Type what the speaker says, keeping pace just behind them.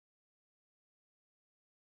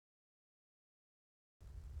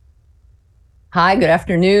Hi, good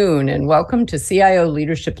afternoon, and welcome to CIO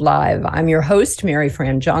Leadership Live. I'm your host,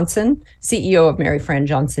 Maryfran Johnson, CEO of Maryfran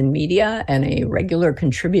Johnson Media and a regular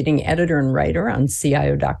contributing editor and writer on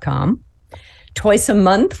CIO.com. Twice a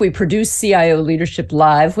month, we produce CIO Leadership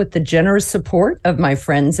Live with the generous support of my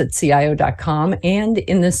friends at CIO.com and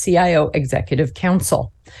in the CIO Executive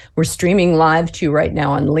Council. We're streaming live to you right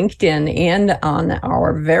now on LinkedIn and on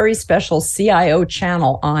our very special CIO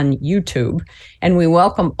channel on YouTube. And we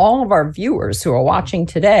welcome all of our viewers who are watching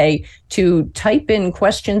today to type in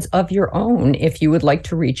questions of your own if you would like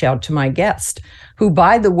to reach out to my guest, who,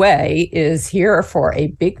 by the way, is here for a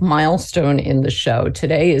big milestone in the show.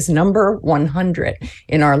 Today is number 100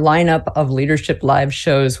 in our lineup of Leadership Live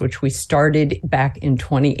shows, which we started back in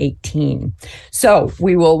 2018. So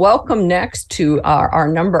we will welcome next to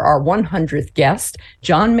our 100th guest,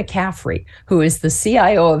 John McCaffrey, who is the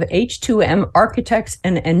CIO of H2M Architects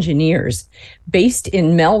and Engineers. Based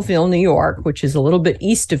in Melville, New York, which is a little bit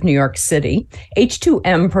east of New York City,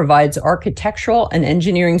 H2M provides architectural and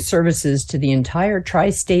engineering services to the entire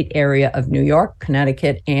tri-state area of New York,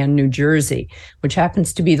 Connecticut, and New Jersey, which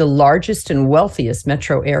happens to be the largest and wealthiest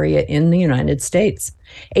metro area in the United States.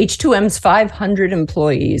 H2M's 500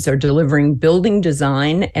 employees are delivering building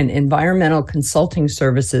design and environmental consulting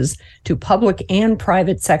services to public and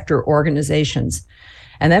private sector organizations.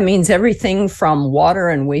 And that means everything from water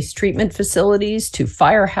and waste treatment facilities to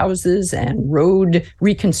firehouses and road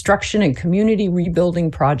reconstruction and community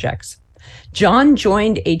rebuilding projects. John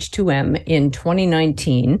joined H2M in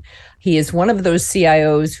 2019. He is one of those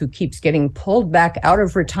CIOs who keeps getting pulled back out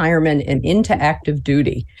of retirement and into active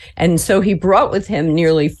duty. And so he brought with him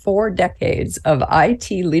nearly 4 decades of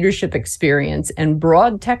IT leadership experience and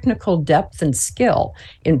broad technical depth and skill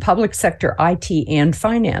in public sector IT and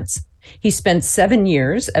finance. He spent 7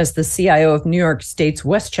 years as the CIO of New York State's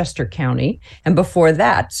Westchester County, and before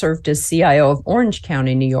that served as CIO of Orange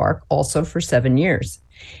County, New York, also for 7 years.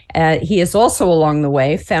 He has also, along the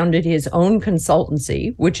way, founded his own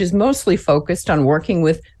consultancy, which is mostly focused on working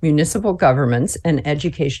with municipal governments and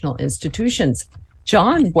educational institutions.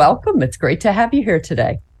 John, welcome. It's great to have you here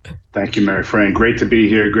today. Thank you, Maryfran. Great to be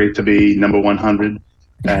here. Great to be number 100.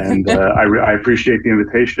 And I appreciate the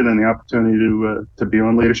invitation and the opportunity to be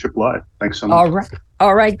on Leadership Live. Thanks so much.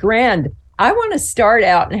 All right, grand. I want to start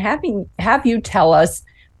out and have you tell us,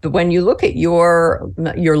 when you look at your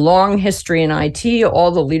long history in IT,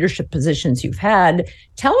 all the leadership positions you've had,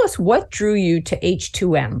 tell us what drew you to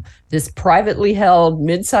H2M, this privately held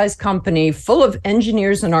mid-sized company full of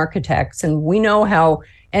engineers and architects. And we know how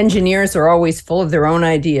engineers are always full of their own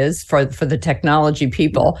ideas for the technology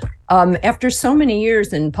people. After so many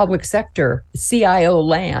years in public sector, CIO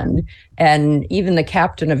land, and even the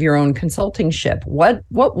captain of your own consulting ship, what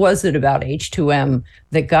was it about H2M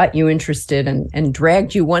that got you interested and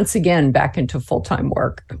dragged you once again back into full-time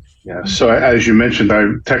work? Yeah, so as you mentioned, I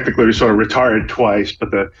technically sort of retired twice, but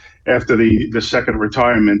after the second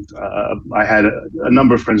retirement, I had a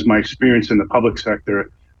number of friends. My experience in the public sector,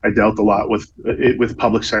 I dealt a lot with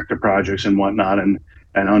public sector projects and whatnot, and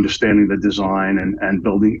understanding the design and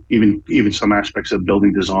building, even some aspects of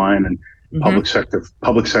building design and public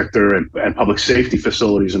sector and public safety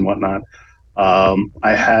facilities and whatnot.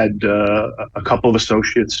 I had a couple of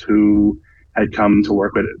associates who had come to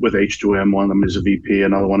work with H2M. One of them is a VP,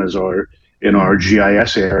 another one is in our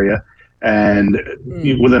GIS area. And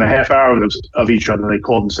within a half hour of each other, they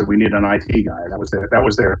called and said, "We need an IT guy." That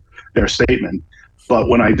was their statement. But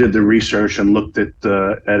when I did the research and looked at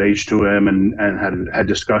H2M and had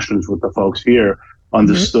discussions with the folks here,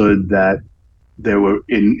 understood that they were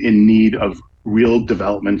in need of real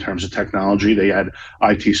development in terms of technology. They had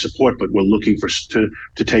IT support, but were looking to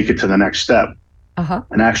take it to the next step.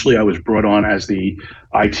 And actually, I was brought on as the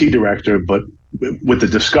IT director, but with the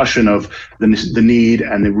discussion of the need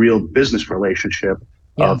and the real business relationship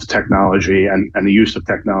of technology and the use of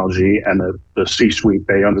technology, and the C-suite,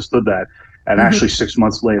 they understood that. And actually 6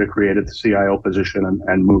 months later created the CIO position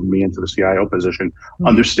and moved me into the CIO position,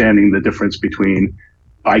 understanding the difference between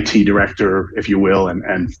IT director, if you will,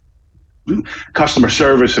 and customer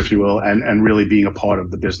service, if you will, and really being a part of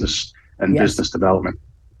the business and business development.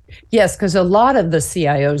 Yes, because a lot of the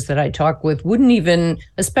CIOs that I talk with wouldn't even,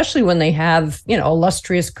 especially when they have,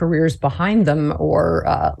 illustrious careers behind them or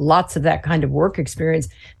lots of that kind of work experience,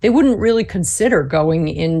 they wouldn't really consider going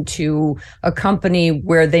into a company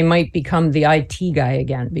where they might become the IT guy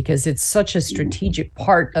again, because it's such a strategic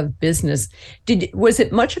part of business. Was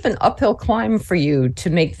it much of an uphill climb for you to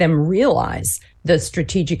make them realize the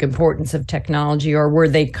strategic importance of technology, or were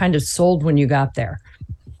they kind of sold when you got there?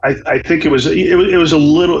 I think it was a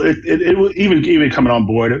little even coming on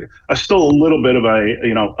board, still a little bit of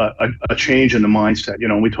a change in the mindset.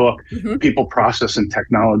 We talk Mm-hmm. people, process, and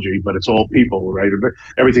technology, but it's all people, right?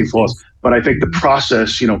 Everything It falls. is. But I think the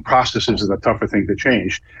Mhm. processes is a tougher thing to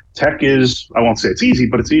change. Tech is, I won't say it's easy,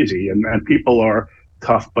 but it's easy, and people are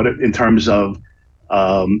tough. But in terms of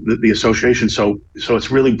the association, so it's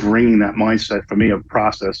really bringing that mindset for me of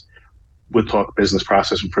process. We'll talk business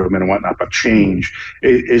process improvement and whatnot, but change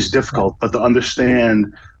is Yeah. difficult. But to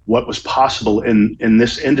understand what was possible in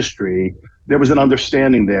this industry, there was an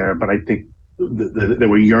understanding there. But I think they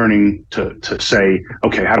were yearning to say,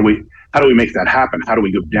 okay, how do we make that happen? How do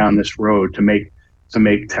we go down this road to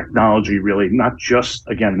make technology really not just,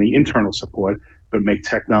 again, the internal support, but make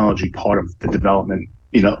technology part of the development,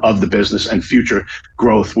 of the business and future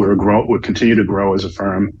growth. We'll continue to grow as a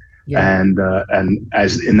firm, Yeah. and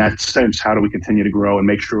as in that sense, how do we continue to grow and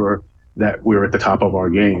make sure that we're at the top of our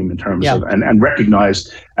game in terms Yeah. of and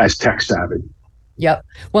recognized as tech savvy? Yep.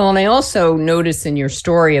 Well, and I also noticed in your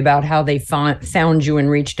story about how they found you and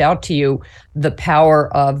reached out to you, the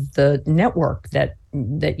power of the network that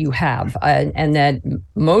you have, and that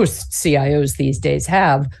most CIOs these days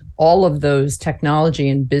have, all of those technology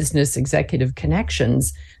and business executive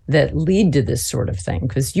connections that lead to this sort of thing.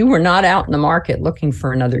 Because you were not out in the market looking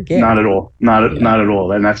for another Not gig. at all. Not Yeah. not at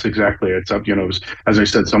all. And that's exactly it. It's up. It was, as I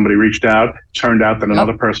said, somebody reached out. Turned out that Yep.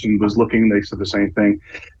 another person was looking. They said the same thing.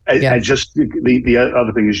 I Yeah. just the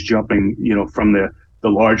other thing is jumping. From the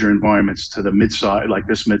larger environments to the mid-size, like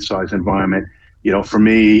this mid-size environment. For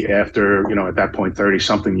me, after at that point 30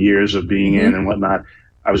 something years of being in Mm-hmm. and whatnot,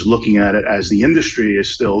 I was looking at it as the industry is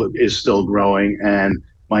still growing, and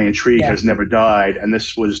my intrigue Yeah. has never died. And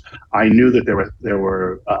I knew that there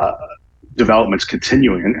were developments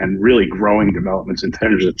continuing and really growing developments in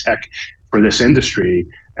terms of tech for this industry.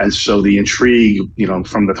 And so the intrigue,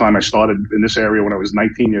 from the time I started in this area when I was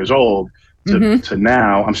 19 years old Mm-hmm. to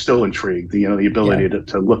now, I'm still intrigued. The Yeah. ability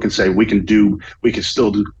to look and say we can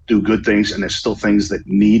still do good things, and there's still things that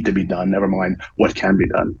need to be done. Never mind what can be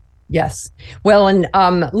done. Yes. Well, and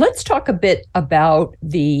let's talk a bit about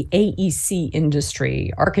the AEC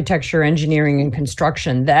industry, architecture, engineering, and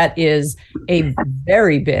construction. That is a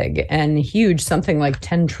very big and huge, something like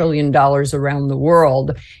 $10 trillion around the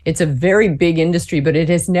world. It's a very big industry, but it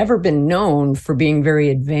has never been known for being very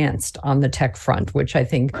advanced on the tech front, which I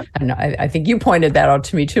think, and I think you pointed that out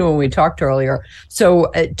to me too when we talked earlier. So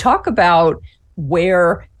talk about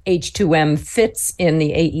where H2M fits in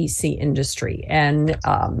the AEC industry, and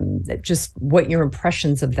just what your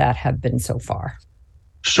impressions of that have been so far.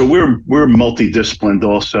 So we're multidisciplined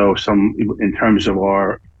also, some in terms of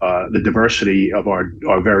the diversity of our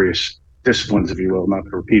various disciplines, if you will, not to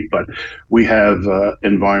repeat, but we have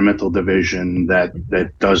environmental division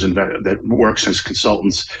that works as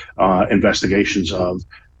consultants, investigations of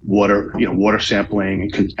water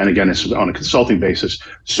sampling, and again, it's on a consulting basis.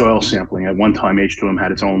 Soil sampling. At one time, H2M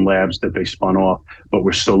had its own labs that they spun off, but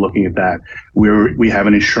we're still looking at that. We have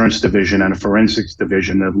an insurance division and a forensics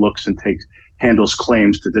division that looks and handles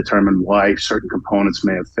claims to determine why certain components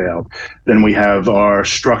may have failed. Then we have our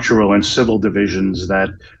structural and civil divisions that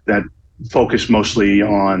focus mostly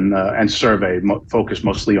on focus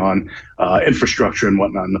mostly on infrastructure and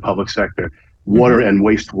whatnot in the public sector. Water Mm-hmm. and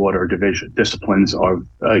wastewater division disciplines are,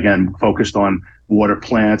 again, focused on water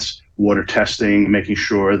plants, water testing, making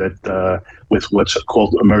sure that with what's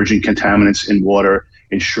called emerging contaminants in water,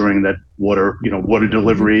 ensuring that water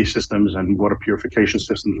delivery systems and water purification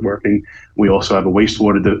systems working. We also have a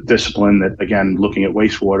wastewater discipline that, again, looking at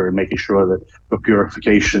wastewater and making sure that the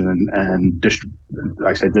purification and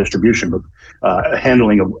I say distribution, but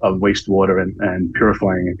handling of wastewater and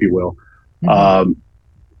purifying, if you will. Mm-hmm.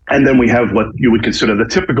 And then we have what you would consider the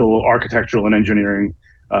typical architectural and engineering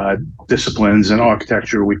disciplines. In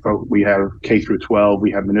architecture, we have K through 12,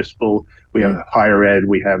 we have municipal, we have higher ed,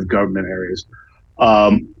 we have government areas.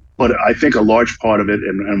 But I think a large part of it,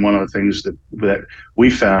 and one of the things that we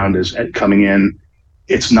found is coming in,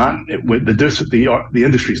 the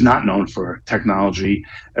industry is not known for technology,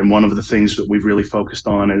 and one of the things that we've really focused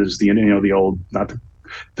on is the old, not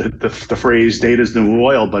the phrase data is the new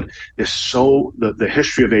oil, but the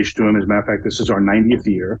history of H2M. As a matter of fact, this is our 90th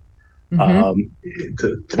year. Mm-hmm.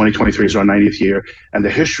 2023 is our 90th year, and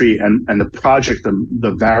the history and the project,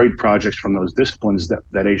 the varied projects from those disciplines that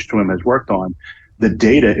H2M has worked on, the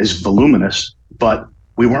data is voluminous, but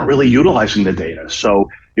we weren't really utilizing the data. So,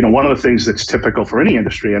 one of the things that's typical for any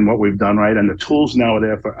industry, and what we've done, right, and the tools now are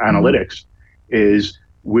there for analytics, is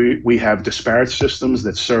we have disparate systems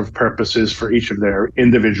that serve purposes for each of their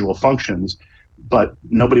individual functions, but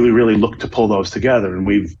nobody really looked to pull those together. And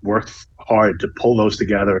we've worked hard to pull those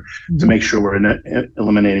together to make sure we're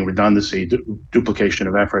eliminating redundancy, duplication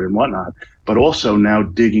of effort and whatnot, but also now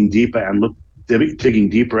digging deeper and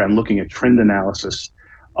looking at trend analysis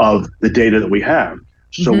of the data that we have.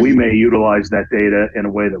 So we may utilize that data in a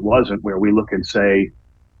way that wasn't, where we look and say,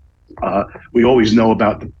 we always know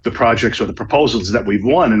about the projects or the proposals that we've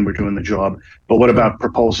won and we're doing the job, but what about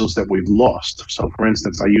proposals that we've lost? So for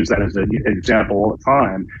instance, I use that as an example all the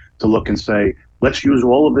time to look and say, let's use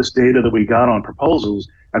all of this data that we got on proposals,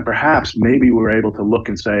 and perhaps maybe we're able to look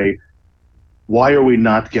and say, why are we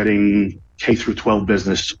not getting K through 12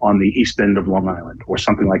 business on the east end of Long Island or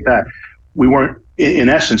something like that? We weren't, in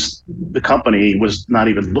essence, the company was not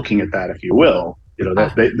even looking at that, if you will. You know,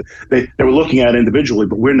 they were looking at it individually,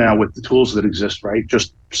 but we're now, with the tools that exist, right,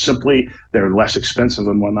 just simply they're less expensive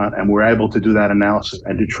and whatnot, and we're able to do that analysis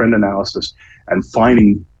and do trend analysis and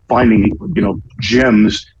finding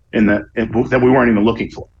gems that we weren't even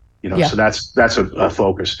looking for. So that's a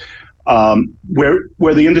focus.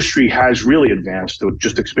 Where the industry has really advanced, to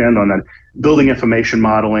just expand on that, building information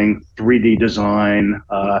modeling, 3D design,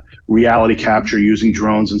 reality capture using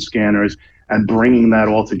drones and scanners, and bringing that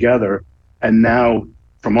all together. And now,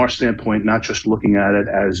 from our standpoint, not just looking at it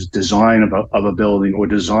as design of a building or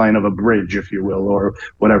design of a bridge, if you will, or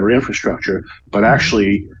whatever infrastructure, but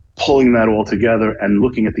actually pulling that all together and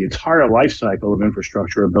looking at the entire life cycle of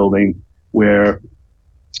infrastructure, a building, where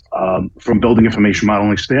from building information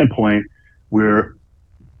modeling standpoint, we're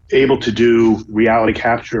able to do reality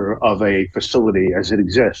capture of a facility as it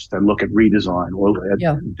exists and look at redesign, or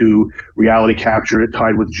do reality capture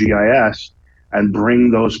tied with GIS and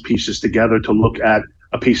bring those pieces together to look at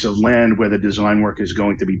a piece of land where the design work is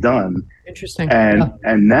going to be done. Interesting.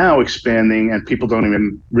 And now expanding, and people don't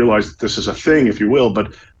even realize that this is a thing, if you will,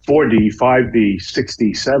 but 4D, 5D,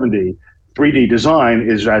 6D, 7D, 3D design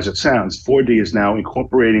is as it sounds. 4D is now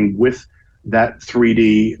incorporating with that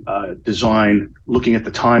 3D design, looking at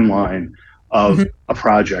the timeline of a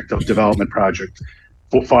project, of development project.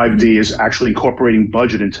 5D is actually incorporating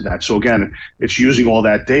budget into that. So again, it's using all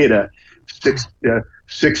that data.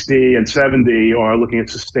 6D and 7D are looking at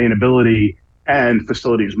sustainability and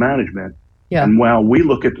facilities management. Yeah. And while we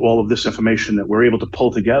look at all of this information that we're able to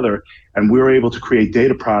pull together, and we're able to create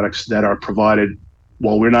data products that are provided,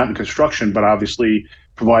 while we're not in construction, but obviously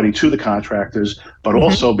providing to the contractors, but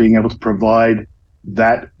also being able to provide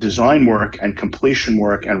that design work and completion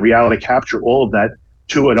work and reality capture, all of that,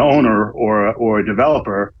 to an owner or a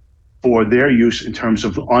developer for their use in terms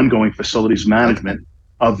of ongoing facilities management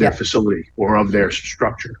of their facility or of their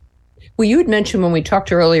structure. Well, you had mentioned when we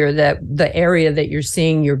talked earlier that the area that you're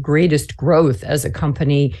seeing your greatest growth as a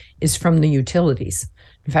company is from the utilities.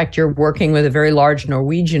 In fact, you're working with a very large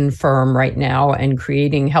Norwegian firm right now and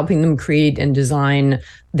helping them create and design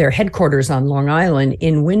their headquarters on Long Island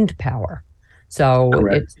in wind power. So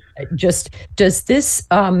it's just, does this,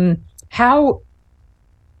 how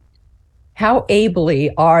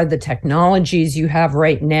ably are the technologies you have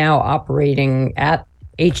right now operating at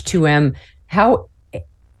H2M, how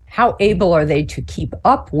able are they to keep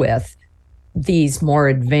up with these more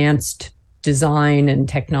advanced design and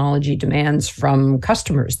technology demands from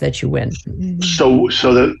customers that you win? So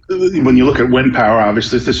when you look at wind power,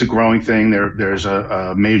 obviously this is a growing thing. There's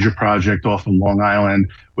a major project off of Long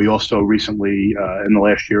Island. We also recently, in the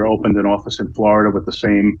last year, opened an office in Florida with the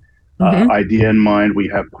same idea in mind. We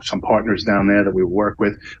have some partners down there that we work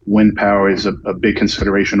with. Wind power is a big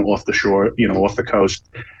consideration off the shore, off the coast.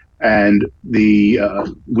 And we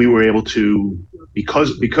were able to,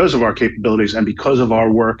 because of our capabilities and because of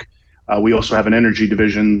our work, we also have an energy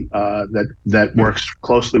division that works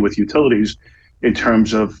closely with utilities in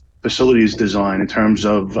terms of facilities design, in terms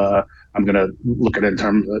of I'm going to look at it in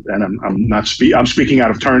terms of, and I'm speaking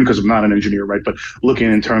out of turn because I'm not an engineer, right? But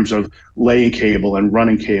looking in terms of laying cable and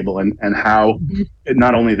running cable and how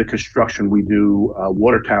not only the construction, we do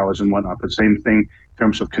water towers and whatnot, but same thing in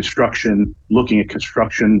terms of construction, looking at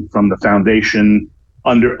construction from the foundation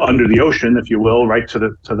under the ocean, if you will, right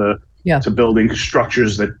to building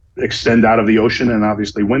structures that extend out of the ocean, and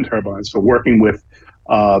obviously wind turbines. So working with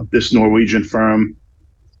this Norwegian firm,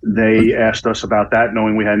 they asked us about that,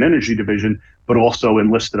 knowing we had an energy division, but also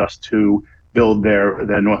enlisted us to build their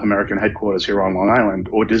North American headquarters here on Long Island,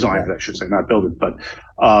 or design it, I should say, not build it. But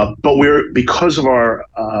because of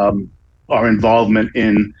our involvement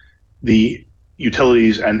in the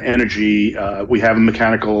utilities and energy, we have a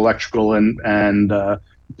mechanical, electrical, and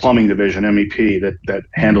plumbing division, MEP, that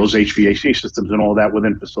handles HVAC systems and all that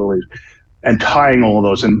within facilities, and tying all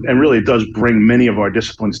those, and really it does bring many of our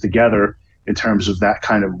disciplines together in terms of that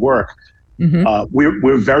kind of work.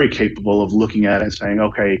 We're very capable of looking at it and saying,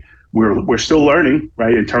 okay, we're still learning,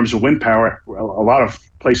 right? In terms of wind power, a lot of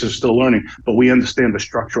places are still learning, but we understand the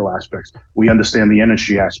structural aspects. We understand the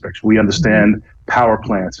energy aspects. We understand power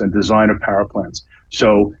plants and design of power plants.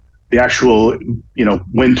 So the actual,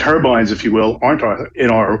 wind turbines, if you will, aren't in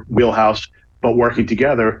our wheelhouse, but working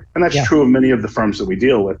together. And that's true of many of the firms that we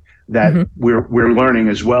deal with, that we're learning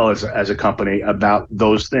as well as a company about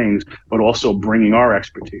those things, but also bringing our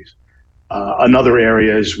expertise. Another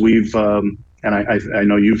area is we've, and I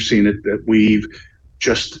know you've seen it, that we've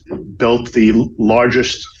just built the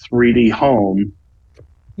largest 3D home,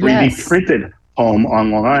 3D printed home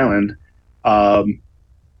on Long Island,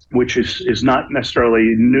 which is not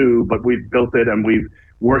necessarily new, but we've built it, and we've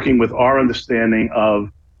working with our understanding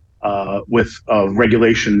of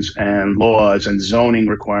regulations and laws and zoning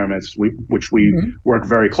requirements, which we work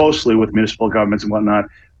very closely with municipal governments and whatnot.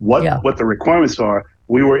 What the requirements are,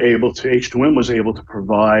 we were able to, H2M was able to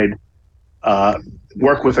provide,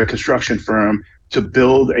 work with a construction firm to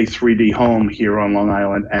build a 3D home here on Long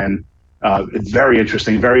Island, and it's very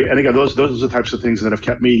interesting. And again, those are the types of things that have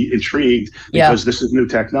kept me intrigued, because this is new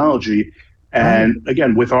technology. And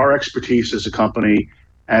again, with our expertise as a company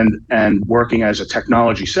and working as a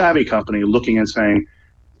technology savvy company, looking and saying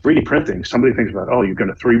 3D printing, somebody thinks about, oh, you're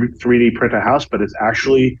going to 3D print a house, but it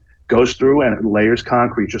actually goes through and it layers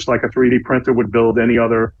concrete just like a 3D printer would build any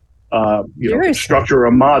other structure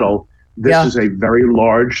or model. This is a very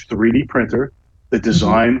large 3D printer. The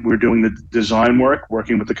design, we're doing the design work,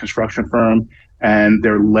 working with the construction firm, and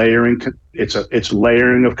they're layering. It's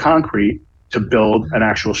layering of concrete to build an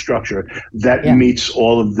actual structure that meets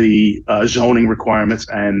all of the zoning requirements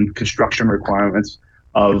and construction requirements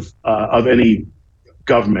of any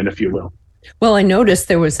government, if you will. Well, I noticed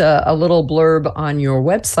there was a little blurb on your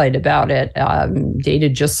website about it,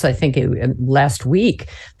 dated just, I think, last week,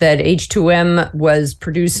 that H2M was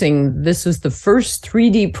producing, this was the first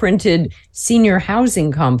 3D printed senior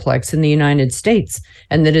housing complex in the United States,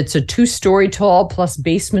 and that it's a 2-story tall plus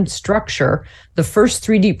basement structure, the first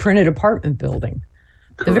 3D printed apartment building.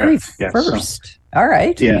 Correct. The very first. All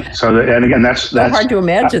right. Yeah. So, and again, that's hard to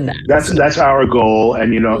imagine that. That's our goal.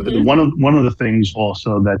 And, one of the things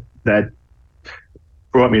also that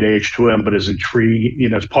brought me to H2M, but is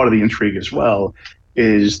intrigue, as part of the intrigue as well,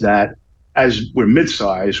 is that as we're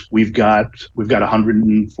mid-size, we've got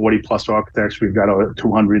 140 plus architects, we've got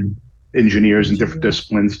 200 engineers in different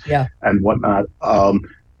disciplines and whatnot.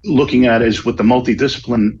 Looking at is with the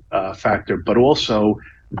multidiscipline factor, but also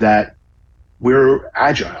that we're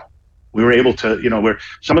agile. We were able to, we're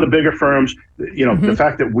some of the bigger firms, the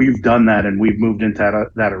fact that we've done that and we've moved into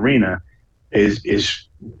that arena is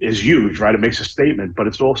huge, right? It makes a statement, but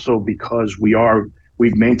it's also because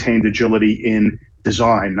we've maintained agility in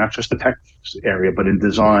design, not just the tech area, but in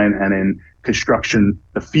design and in construction,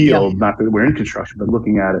 the field, not that we're in construction, but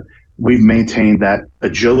looking at it, we've maintained that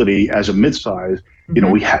agility as a mid-size.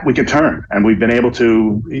 We can turn, and we've been able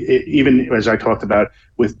to, even as I talked about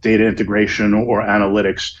with data integration or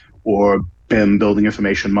analytics or BIM, building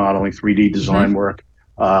information modeling, 3D design work,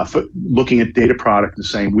 for looking at data product and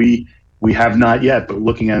saying we have not yet, but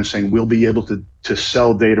looking at it and saying we'll be able to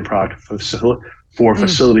sell data product for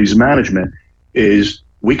facilities management, is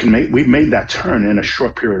we've made that turn in a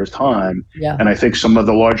short period of time. And I think some of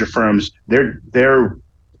the larger firms, they're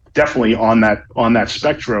definitely on that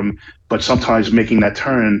spectrum, but sometimes making that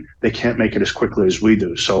turn, they can't make it as quickly as we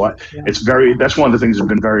do. So that's one of the things that's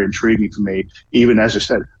been very intriguing to me, even as I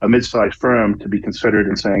said, a mid-sized firm to be considered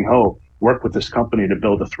and saying, oh, work with this company to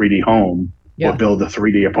build a 3D home or build a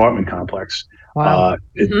 3D apartment complex. Wow.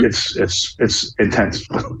 It's intense.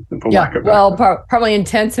 For lack of probably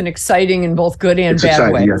intense and exciting in both good and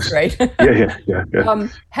bad ways, right? Yeah.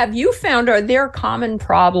 Have you found, are there common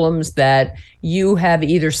problems that you have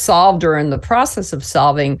either solved or in the process of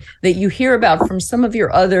solving that you hear about from some of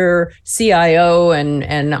your other CIO and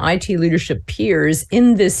IT leadership peers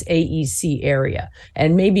in this AEC area,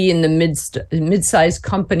 and maybe in the mid-sized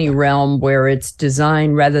company realm where it's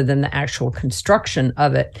design rather than the actual construction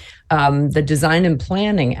of it, the design and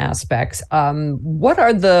planning aspects? What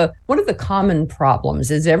are the common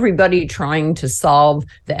problems? Is everybody trying to solve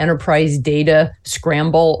the enterprise data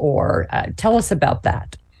scramble, or tell us about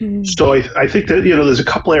that? So I think that, there's a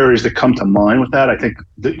couple areas that come to mind with that. I think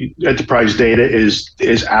the enterprise data is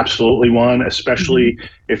absolutely one, especially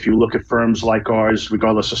if you look at firms like ours,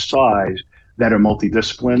 regardless of size, that are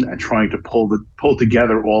multidiscipline and trying to pull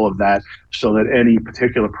together all of that so that any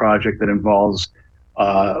particular project that involves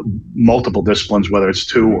multiple disciplines, whether it's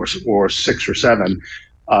 2 or 6 or 7,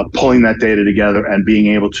 pulling that data together and being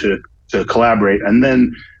able to collaborate, and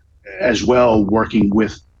then as well working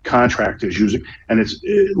with contractors using, and it's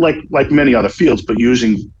like many other fields, but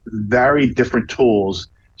using very different tools.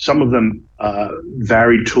 Some of them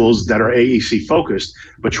varied tools that are AEC focused,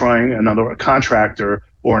 but trying a contractor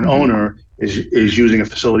or an owner is using a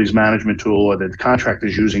facilities management tool, or the contractor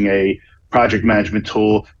is using a project management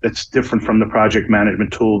tool that's different from the project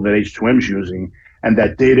management tool that H2M is using. And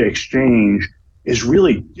that data exchange is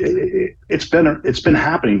really, it's been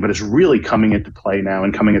happening, but it's really coming into play now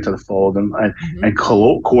and coming into the fold, and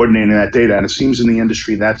coordinating that data. And it seems in the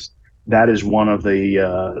industry that is one of the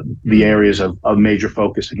areas of major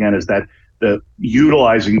focus. Again, is that the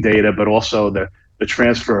utilizing data, but also the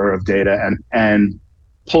transfer of data and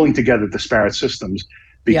pulling together disparate systems,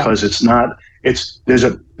 because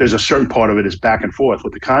there's a certain part of it is back and forth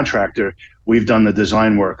with the contractor. We've done the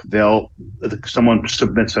design work. Someone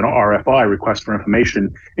submits an RFI, request for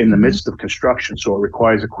information, in the midst of construction, so it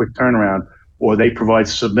requires a quick turnaround, or they provide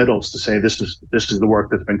submittals to say this is the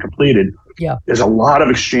work that's been completed. Yeah, there's a lot of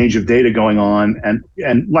exchange of data going on,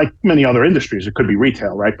 and like many other industries, it could be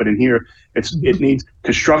retail, right? But in here, it needs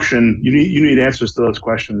construction. You need answers to those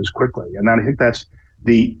questions quickly, and I think that's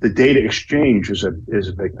the data exchange is a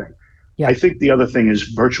big thing. Yeah. I think the other thing is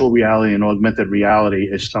virtual reality and augmented reality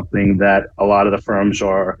is something that a lot of the firms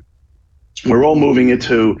we're all moving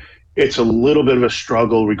into. It's a little bit of a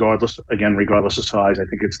struggle, regardless of size. I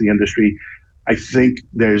think it's the industry. I think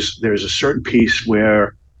there's a certain piece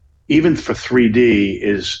where even for 3D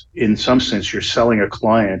is, in some sense, you're selling a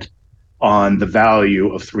client on the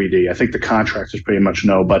value of 3D. I think the contractors pretty much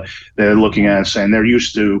know, but they're looking at it and saying they're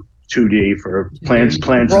used to 2D for plans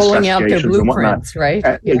rolling and out their specifications and whatnot. blueprints,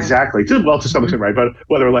 right? Exactly. Well, to some extent, right? But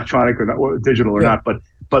whether electronic or not, or digital or not, but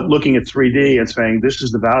looking at 3D and saying this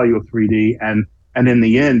is the value of 3D, and in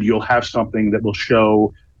the end, you'll have something that will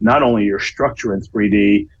show not only your structure in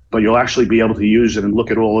 3D, but you'll actually be able to use it and look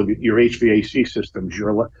at all of your HVAC systems,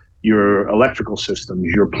 your electrical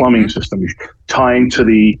systems, your plumbing systems, tying to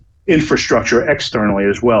the infrastructure externally,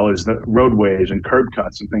 as well as the roadways and curb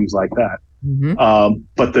cuts and things like that.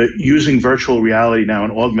 But using virtual reality now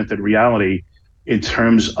and augmented reality in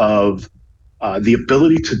terms of the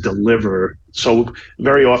ability to deliver. So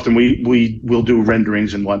very often we will do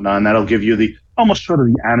renderings and whatnot, and that'll give you the almost sort of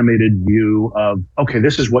the animated view of, okay,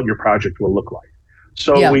 this is what your project will look like.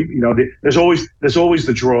 So there's always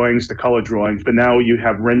the drawings, the color drawings, but now you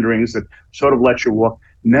have renderings that sort of let you walk.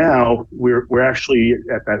 Now we're actually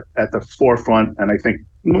at the forefront, and I think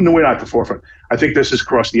no, we're not at the forefront. I think this is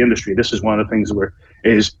across the industry. This is one of the things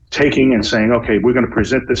is taking and saying, okay, we're going to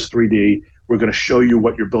present this 3D. We're going to show you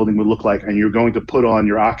what your building would look like, and you're going to put on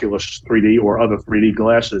your Oculus 3D or other 3D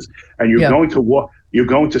glasses, and you're going to walk. You're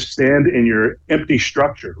going to stand in your empty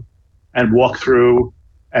structure and walk through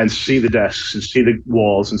and see the desks and see the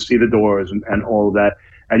walls and see the doors and all of that,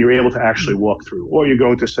 and you're able to actually walk through. Or you're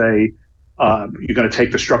going to say, you're going to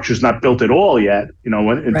take the structures not built at all yet,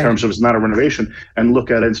 in terms of it's not a renovation, and look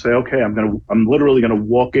at it and say, okay, I'm literally going to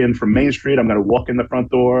walk in from Main Street. I'm going to walk in the front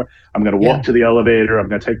door. I'm going to walk to the elevator. I'm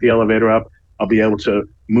going to take the elevator up. I'll be able to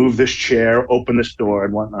move this chair, open this door,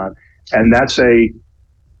 and whatnot. And that's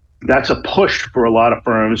a push for a lot of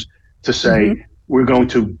firms to say, we're going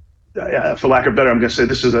to, for lack of better, I'm going to say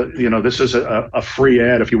this is a free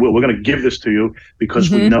ad, if you will. We're going to give this to you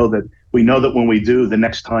because we know that when we do, the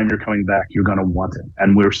next time you're coming back, you're going to want it.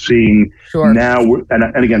 And we're seeing now,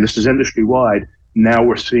 and again, this is industry wide. Now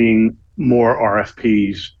we're seeing more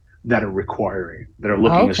RFPs that are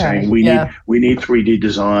looking and saying, we need 3D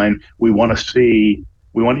design. We want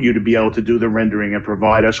you to be able to do the rendering and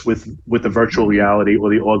provide us with the virtual reality or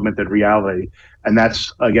the augmented reality. And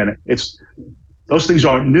that's, again, those things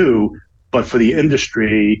aren't new, but for the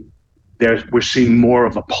industry, we're seeing more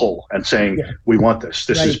of a pull and saying, we want this.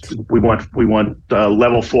 We want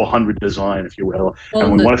level 400 design, if you will.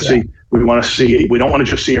 And we want to see, we don't want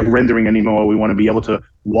to just see a rendering anymore. We want to be able to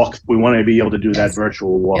walk. We want to be able to do that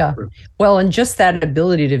virtual walkthrough. Well, and just that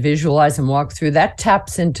ability to visualize and walk through, that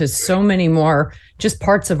taps into so many more just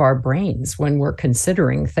parts of our brains when we're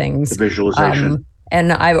considering things. The visualization.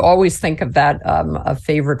 And I always think of that, a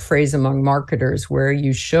favorite phrase among marketers, where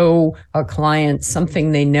you show a client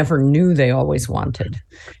something they never knew they always wanted,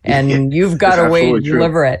 and you've got a way to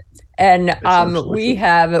deliver it. And we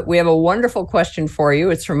have a wonderful question for you.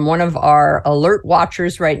 It's from one of our alert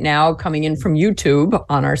watchers right now, coming in from YouTube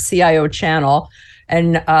on our CIO channel.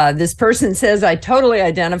 And this person says, I totally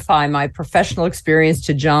identify my professional experience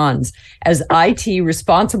to John's. As IT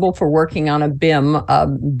responsible for working on a BIM,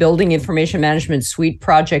 Building Information Management Suite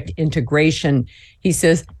project integration, he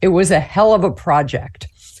says, it was a hell of a project.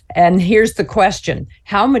 And here's the question.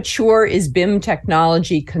 How mature is BIM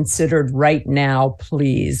technology considered right now,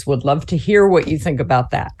 please? Would love to hear what you think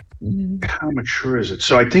about that. How mature is it?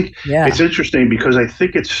 So I think it's interesting because I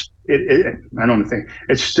think I don't think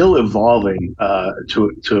it's still evolving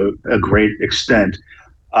to a great extent.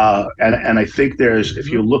 And I think there's, if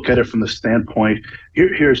you look at it from the standpoint,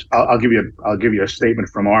 I'll give you a statement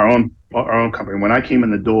from our own company. When I came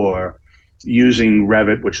in the door using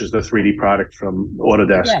Revit, which is the 3D product from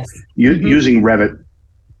Autodesk, using Revit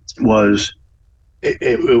was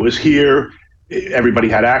it was here. Everybody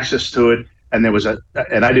had access to it. And there was and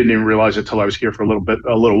I didn't even realize it till I was here for a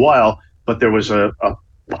little while, but there was a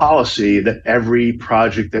policy that every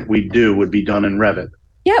project that we do would be done in Revit.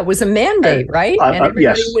 Yeah, it was a mandate, right? And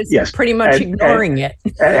everybody was pretty much ignoring it.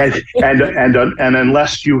 And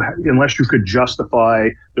unless you could justify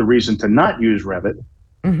the reason to not use Revit,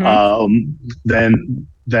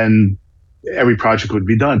 then every project would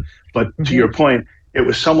be done. But to your point, it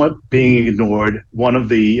was somewhat being ignored. One of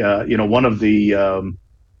the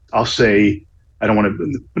I'll say, I don't want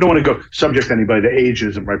to go subject to anybody to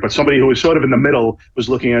ageism, right? But somebody who was sort of in the middle was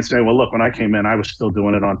looking and saying, well, look, when I came in, I was still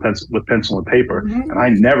doing it with pencil and paper, and I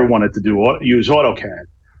never wanted to use AutoCAD.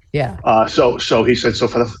 Yeah. So he said, so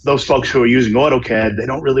for those folks who are using AutoCAD, they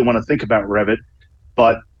don't really want to think about Revit,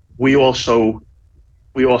 but we also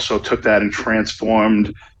took that and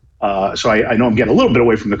transformed. So I know I'm getting a little bit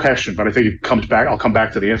away from the question, but I think it comes back. I'll come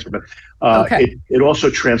back to the answer. But it also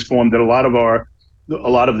transformed that a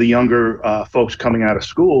lot of the younger folks coming out of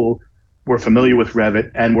school were familiar with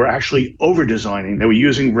Revit and were actually over designing. They were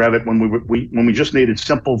using Revit when we just needed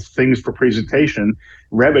simple things for presentation.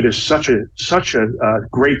 Revit is such a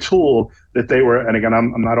great tool that they were. And again,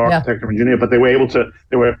 I'm not an architect or engineer, but they were able to.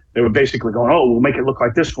 They were basically going, oh, we'll make it look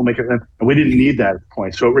like this. We'll make it, and we didn't need that at the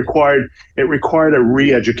point. So it required a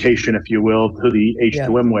re-education, if you will, to the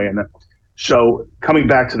H2M way. And so coming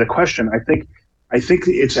back to the question, I think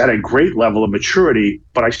it's at a great level of maturity,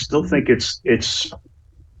 but I still think it's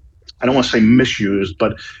I don't want to say misused,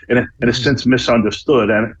 but in a sense misunderstood.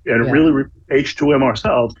 And really, H2M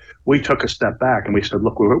ourselves, we took a step back and we said,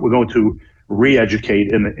 look, we're going to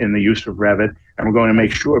re-educate in the use of Revit, and we're going to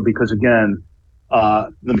make sure, because again,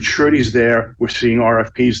 the maturity is there. We're seeing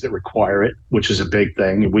RFPs that require it, which is a big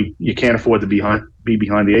thing. You can't afford to be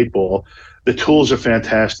behind the eight ball. The tools are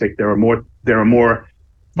fantastic. There are more,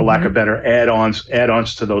 for lack of better,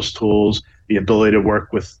 add-ons to those tools. The ability to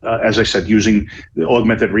work with, as I said, using the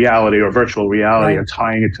augmented reality or virtual reality and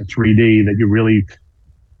tying it to 3D that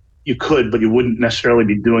you could, but you wouldn't necessarily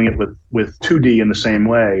be doing it with 2D in the same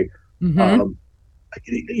way. I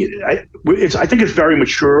think it's very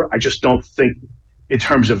mature. I just don't think, in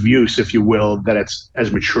terms of use, if you will, that it's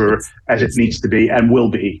as mature as it needs to be and will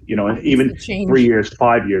be. Even 3 years,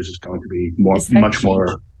 5 years is going to be much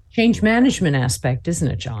more. Change management aspect, isn't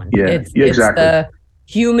it, John? Yeah, exactly. It's the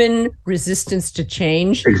human resistance to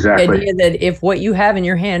change. Exactly. The idea that if what you have in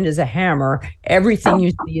your hand is a hammer, everything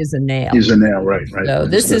you see is a nail. Is a nail, right. So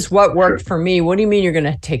this is what worked for me. What do you mean you're going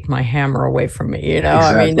to take my hammer away from me?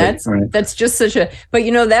 Exactly. I mean, that's just such a, but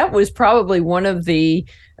that was probably one of the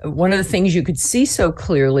things you could see so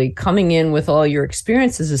clearly coming in with all your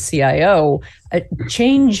experience as a CIO.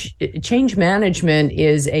 Change management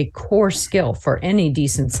is a core skill for any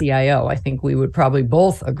decent CIO. I think we would probably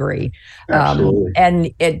both agree. Absolutely. And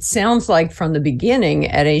it sounds like from the beginning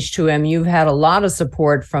at H2M, you've had a lot of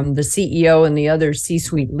support from the CEO and the other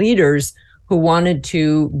C-suite leaders who wanted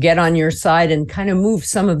to get on your side and kind of move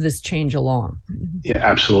some of this change along. Yeah,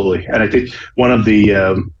 absolutely. And I think one of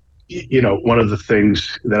the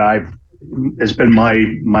things that has been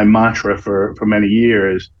my mantra for many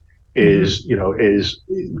years is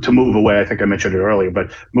to move away. I think I mentioned it earlier, but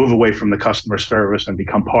move away from the customer service and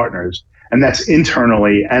become partners. And that's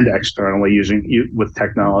internally and externally with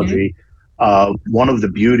technology. One of the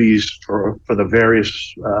beauties for the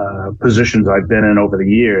various positions I've been in over the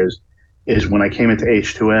years is when I came into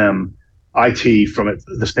H2M, IT from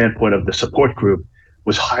the standpoint of the support group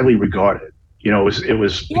was highly regarded. It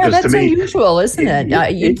was because that's to me, unusual, isn't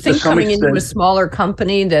it? You'd think coming into a smaller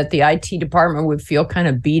company that the IT department would feel kind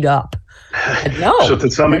of beat up. No. So to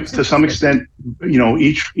some extent,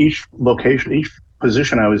 each location, each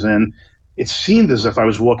position I was in, it seemed as if I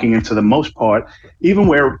was walking into, the most part, even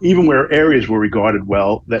where areas were regarded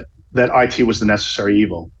well, that IT was the necessary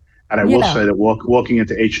evil. And I will say that walking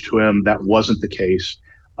into H2M, that wasn't the case.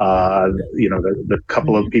 The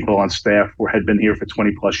couple of people on staff had been here for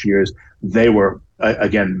 20 plus years. They were,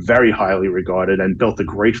 again, very highly regarded and built a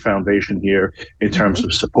great foundation here in terms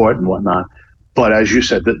of support and whatnot. But as you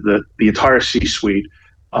said, the entire C-suite,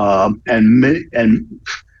 and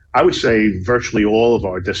I would say virtually all of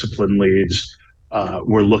our discipline leads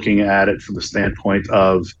were looking at it from the standpoint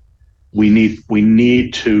of we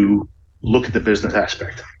need to look at the business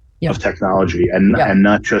aspect of technology and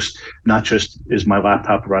not just is my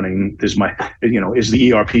laptop running, is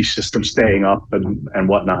the ERP system staying up and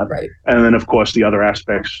whatnot. Right. And then of course the other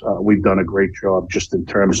aspects, we've done a great job just in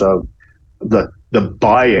terms of the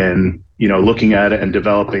buy-in, looking at it and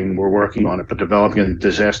developing, we're working on it, but developing a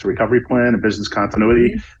disaster recovery plan and business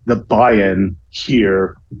continuity, the buy-in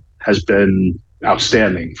here has been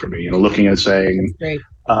outstanding for me, looking at saying,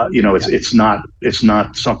 it's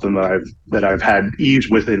not something that I've had ease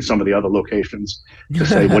with in some of the other locations to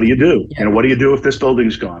say, what do you do? What do you do if this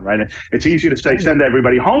building's gone, right? It's easy to say, send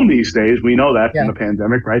everybody home these days. We know that from the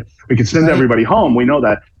pandemic, right? We can send everybody home. We know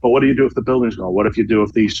that. But what do you do if the building's gone? What if you do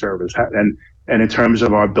if these servers? And in terms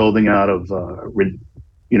of our building out of,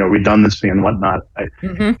 redundancy and whatnot,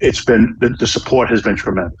 it's been, the support has been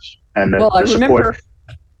tremendous. And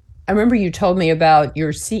I remember you told me about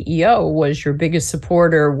your CEO was your biggest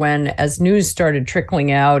supporter when, as news started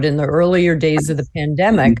trickling out in the earlier days of the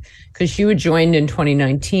pandemic, because you had joined in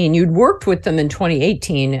 2019. You'd worked with them in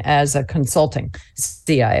 2018 as a consulting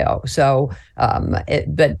CIO. So, but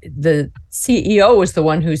the CEO was the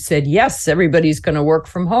one who said, yes, everybody's going to work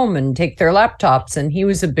from home and take their laptops. And he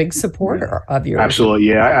was a big supporter of yours. Absolutely.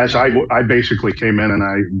 Yeah. As I basically came in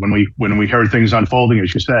and when we heard things unfolding,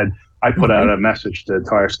 as you said, I put out a message to the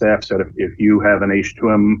entire staff, said if you have an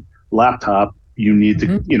H2M laptop, you need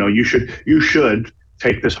to, you should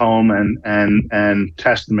take this home and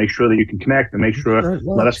test and make sure that you can connect and make sure,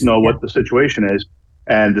 let us know what the situation is.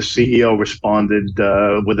 And the CEO responded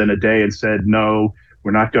within a day and said, no, we're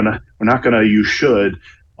not gonna, you should.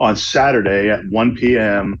 On Saturday at 1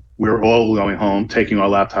 p.m., we're all going home, taking our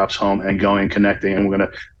laptops home and going connecting, and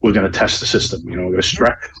we're gonna test the system. We're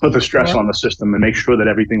gonna put the stress on the system and make sure that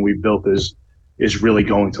everything we've built is really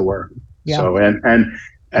going to work. So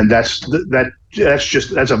and that's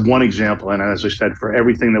one example. And as I said, for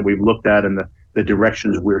everything that we've looked at and the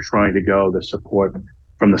directions we're trying to go, the support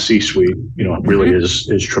from the C-suite, really is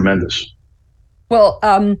tremendous. Well,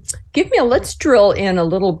 let's drill in a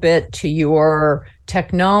little bit to your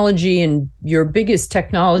technology and your biggest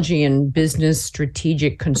technology and business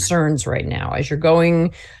strategic concerns right now.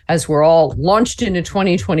 As we're all launched into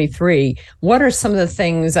 2023, what are some of the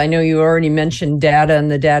things, I know you already mentioned data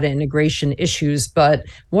and the data integration issues, but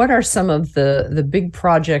what are some of the big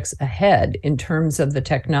projects ahead in terms of the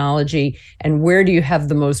technology, and where do you have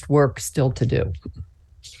the most work still to do?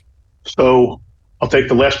 So I'll take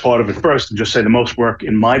the last part of it first and just say the most work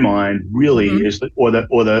in my mind really is the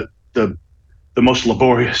most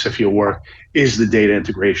laborious, if you work, is the data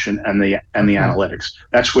integration and the analytics.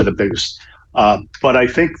 That's where the biggest. But I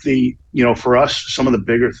think for us, some of the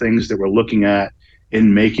bigger things that we're looking at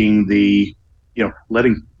in making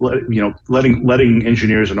letting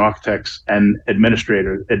engineers and architects and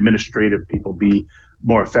administrative people be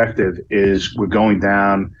more effective is we're going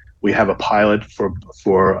down. We have a pilot for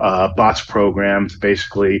bots programs.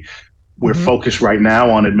 Basically, we're focused right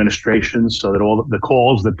now on administration, so that all the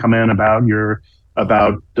calls that come in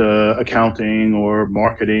about accounting or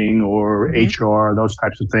marketing or HR, those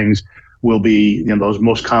types of things, will be those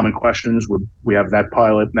most common questions. We have that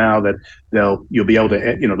pilot now that you'll be able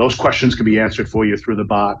to those questions can be answered for you through the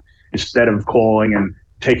bot instead of calling and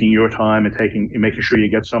taking your time and making sure you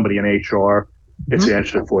get somebody in HR. It's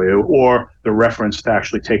answered for you, or the reference to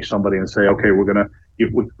actually take somebody and say, okay, we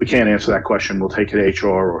can't answer that question. We'll take it to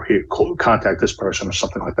HR or contact this person or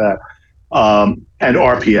something like that. And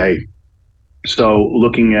RPA. So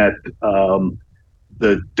looking at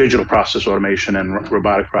the digital process automation and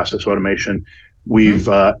robotic process automation,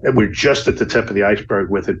 we're just at the tip of the iceberg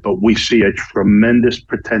with it, but we see a tremendous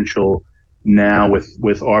potential now with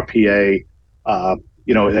RPA.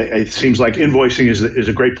 It seems like invoicing is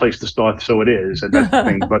a great place to start, so it is, and that's the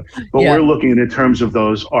thing. But we're looking at in terms of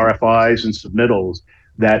those RFIs and submittals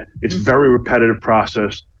that it's very repetitive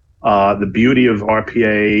process. The beauty of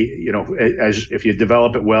RPA, as if you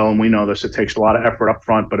develop it well, and we know this, it takes a lot of effort up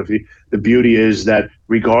front. But the beauty is that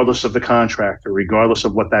regardless of the contractor, regardless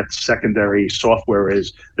of what that secondary software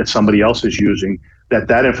is that somebody else is using,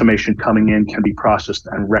 that information coming in can be processed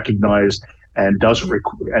and recognized and doesn't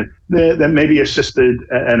require that may be assisted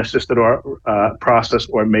or process,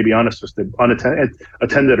 or maybe unassisted,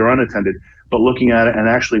 attended or unattended. But looking at it and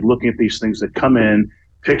actually looking at these things that come in,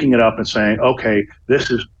 picking it up and saying, okay,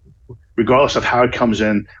 this is, regardless of how it comes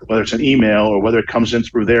in, whether it's an email or whether it comes in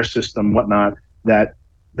through their system, whatnot, that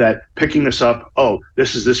picking this up,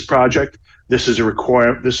 this is this project, this is a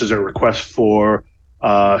request for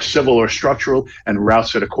civil or structural, and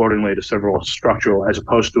routes it accordingly to civil or structural, as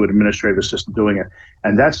opposed to an administrative assistant doing it.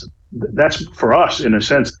 And that's for us, in a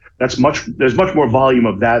sense, there's much more volume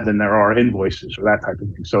of that than there are invoices or that type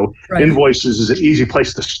of thing. So invoices is an easy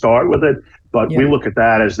place to start with it, but we look at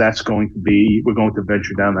that as we're going to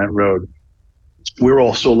venture down that road. We're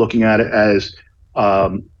also looking at it as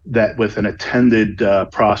that with an attended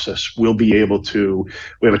process, we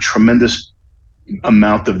have a tremendous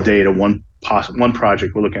amount of data. One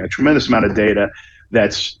project, we're looking at a tremendous amount of data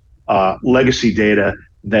that's legacy data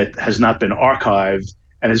that has not been archived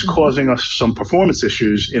and is causing us some performance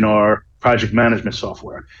issues in our project management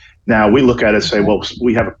software. Now we look at it and say, well,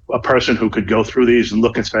 we have a person who could go through these and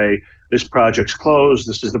look and say, this project's closed,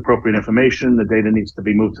 this is the appropriate information, the data needs to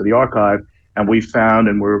be moved to the archive. And we found,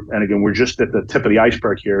 and we're just at the tip of the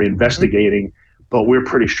iceberg here investigating, but we're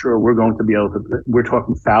pretty sure we're going to be able to, we're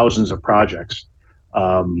talking thousands of projects.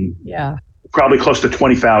 Probably close to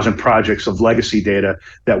 20,000 projects of legacy data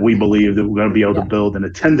that we believe that we're going to be able to build an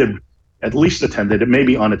at least attended, it may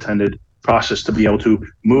be unattended process to be able to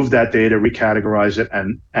move that data, recategorize it,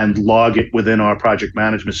 and log it within our project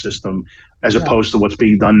management system, as opposed to what's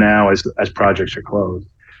being done now as projects are closed.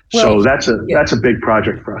 So that's a big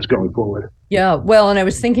project for us going forward. Yeah, well, and I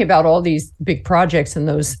was thinking about all these big projects and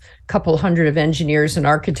those couple hundred of engineers and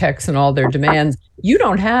architects and all their demands. You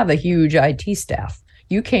don't have a huge IT staff.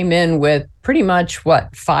 You came in with pretty much,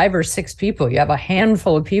 5 or 6 people. You have a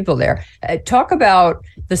handful of people there. Talk about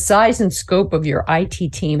the size and scope of your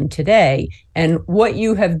IT team today and what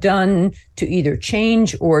you have done to either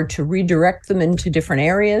change or to redirect them into different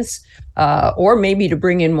areas, or maybe to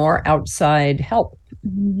bring in more outside help.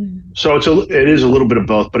 So it is a little bit of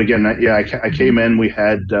both, but again, I came in. We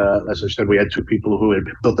had, as I said, we had 2 people who had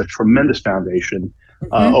built a tremendous foundation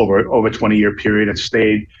over a 20-year period and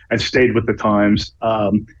stayed with the times.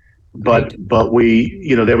 But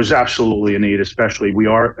we, there was absolutely a need. Especially, we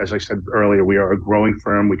are, as I said earlier, we are a growing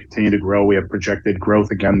firm. We continue to grow. We have projected growth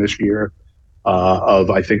again this year of,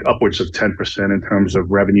 I think, upwards of 10% in terms of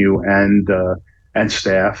revenue and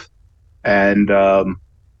staff, and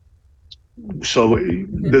so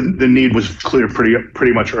the need was clear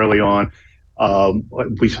pretty much early on. I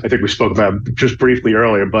think we spoke about it just briefly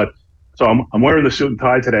earlier, but so I'm wearing the suit and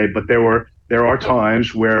tie today. But there are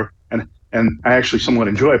times where, and I actually somewhat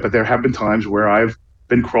enjoy it, but there have been times where I've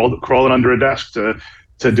been crawling under a desk to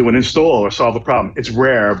do an install or solve a problem. It's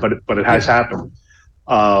rare, but it has happened.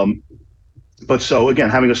 But so again,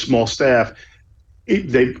 having a small staff,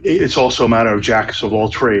 it's also a matter of jacks of all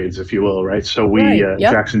trades, if you will, right? So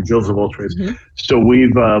jacks and Jills of all trades. So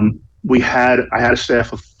I had a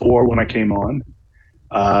staff of 4 when I came on.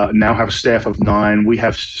 Now have a staff of 9. We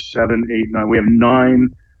have 7, 8, 9. We have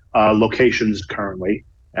 9 locations currently,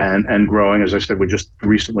 and growing. As I said, we just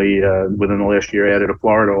recently, within the last year, added a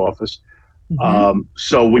Florida office.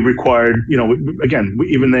 So we required,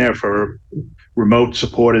 even there for remote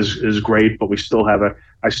support is great, but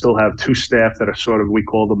I still have 2 staff that are sort of, we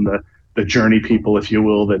call them the journey people, if you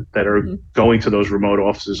will, that are going to those remote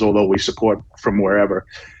offices, although we support from wherever.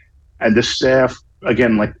 And the staff,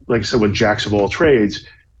 again, like I said, with jacks of all trades,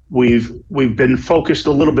 we've been focused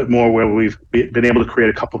a little bit more where we've been able to create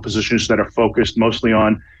a couple of positions that are focused mostly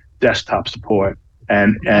on desktop support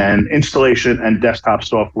and installation and desktop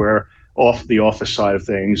software off the office side of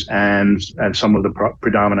things, and some of the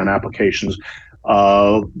predominant applications.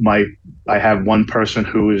 I have one person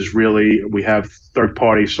who is we have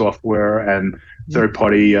third-party software and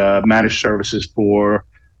third-party managed services for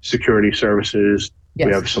security services.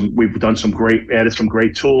 Yes. We've added some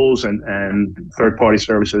great tools and third-party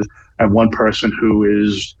services, and one person who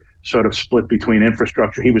is sort of split between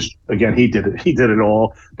infrastructure. He did it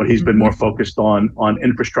all, but he's been more focused on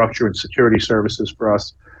infrastructure and security services for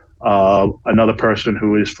us. Another person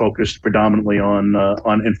who is focused predominantly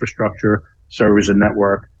on infrastructure, servers, and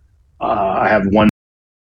network. I have one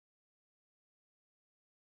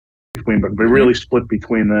between, but we're really split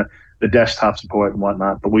between the desktop support and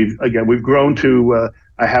whatnot. But we've grown to.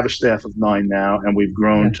 I have a staff of 9 now, and we've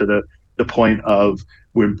grown to the point of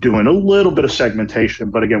we're doing a little bit of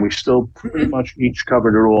segmentation. But again, we still pretty much each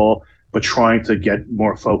covered it all, but trying to get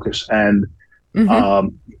more focus and.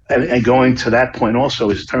 And going to that point also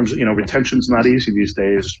is in terms of, retention's not easy these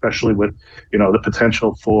days, especially with, the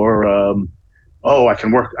potential for, I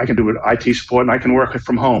can do IT support and I can work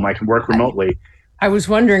from home. I can work remotely. I was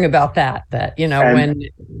wondering about that,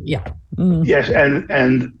 Yes.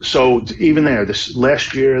 And so even there, this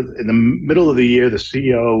last year, in the middle of the year, the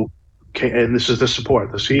CEO came, and this is the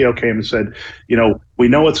support. The CEO came and said, we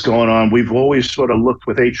know what's going on. We've always sort of looked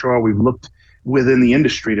with HR. We've looked within the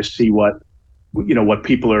industry to see what what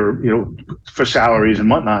people are, for salaries and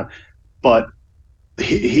whatnot. But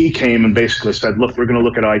he came and basically said, look, we're going to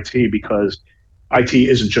look at IT because IT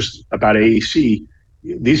isn't just about AEC.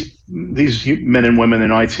 These men and women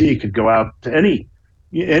in IT could go out to any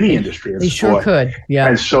industry. They sure could, yeah.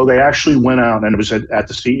 And so they actually went out, and it was at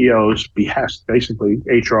the CEO's behest. Basically,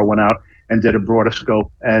 HR went out and did a broader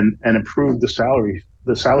scope and improved the salary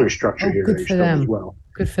structure here at H2M as well.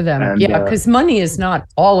 Good for them. And, because money is not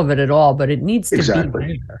all of it at all, but it needs to be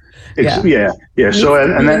there. Yeah. So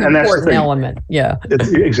and that's the thing. Element. Yeah.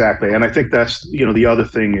 Exactly. And I think that's the other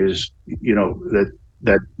thing is that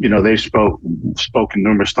they've spoken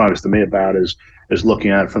numerous times to me about is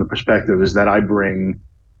looking at it from the perspective is that I bring.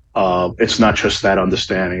 It's not just that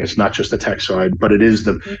understanding. It's not just the tech side, but it is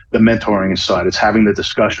the mentoring side. It's having the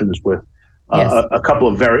discussions with a couple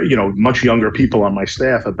of very much younger people on my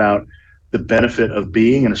staff about the benefit of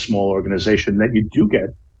being in a small organization that you do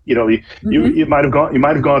get. You might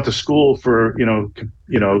have gone to school for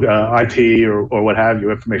IT or what have you,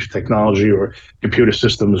 information technology or computer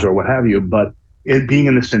systems or what have you, but being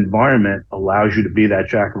in this environment allows you to be that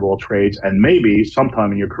jack of all trades, and maybe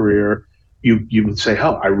sometime in your career you would say,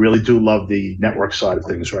 oh, I really do love the network side of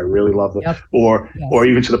things, or I really love or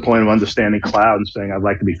even to the point of understanding cloud and saying I'd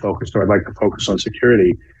like to be focused, or I'd like to focus on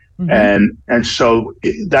security. Mm-hmm. And so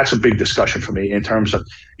that's a big discussion for me in terms of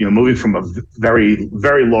moving from a very,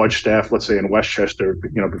 very large staff, let's say in Westchester,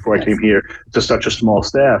 before I came here, to such a small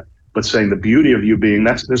staff, but saying the beauty of you being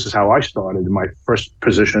this is how I started. In my first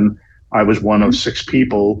position, I was one of 6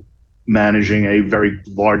 people managing a very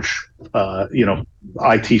large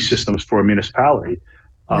IT systems for a municipality,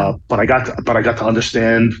 but I got to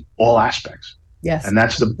understand all aspects. Yes, and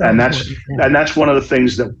that's one of the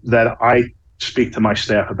things that I speak to my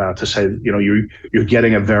staff about, to say you're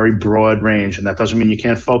getting a very broad range, and that doesn't mean you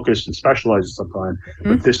can't focus and specialize sometimes.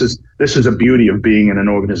 Mm-hmm. But this is a beauty of being in an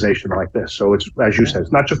organization like this. So it's, as you said,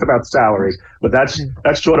 it's not just about salary, but that's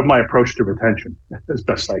sort of my approach to retention as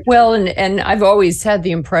best I can. Well, and I've always had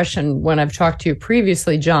the impression when I've talked to you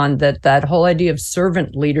previously, John, that whole idea of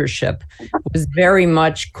servant leadership was very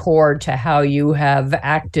much core to how you have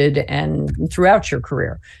acted and throughout your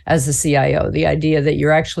career as a CIO. The idea that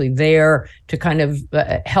you're actually there to kind of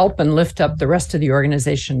help and lift up the rest of the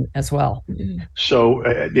organization as well. So,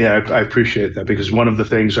 I appreciate that, because one of the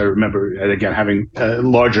things I remember, and again, having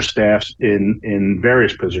larger staffs in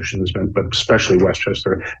various positions, but especially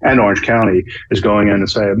Westchester and Orange County, is going in and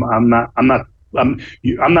saying, I'm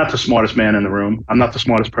not the smartest man in the room. I'm not the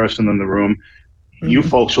smartest person in the room. Mm-hmm. You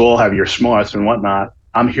folks all have your smarts and whatnot.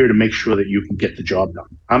 I'm here to make sure that you can get the job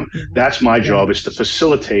done. That's my job, is to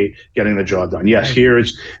facilitate getting the job done. Yes, here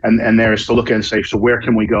is, and there is to look and say, so where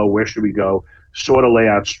can we go? Where should we go? Sort of lay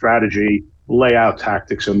out strategy, lay out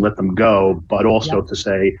tactics, and let them go. But also to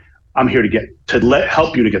say, I'm here to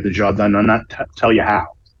help you to get the job done, and not tell you how.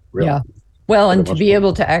 Really. Yeah. Well, and to be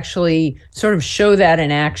able to actually sort of show that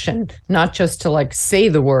in action, not just to say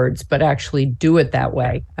the words, but actually do it that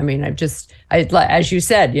way. I mean, as you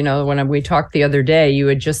said, when we talked the other day, you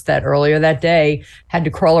had just earlier that day had to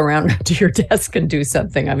crawl around to your desk and do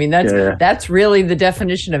something. I mean, that's really the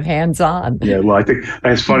definition of hands-on. Yeah, well, I think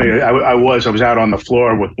it's funny. I was out on the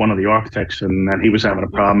floor with one of the architects, and he was having a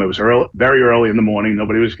problem. It was very early in the morning.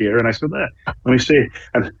 Nobody was here, and I said, let me see,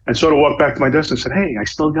 and sort of walked back to my desk and said, hey, I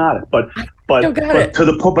still got it, but to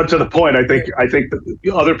the point, I think that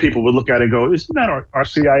the other people would look at it and go, isn't that our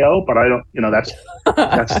CIO? But I don't, that's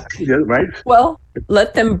right. Well,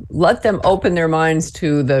 let them open their minds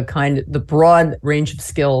to the broad range of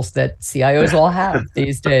skills that CIOs all have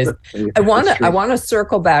these days. I want to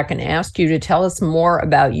circle back and ask you to tell us more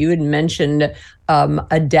about, you had mentioned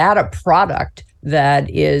a data product that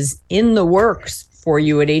is in the works for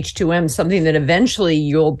you at H2M, something that eventually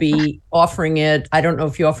you'll be offering it. I don't know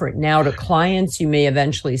if you offer it now to clients. You may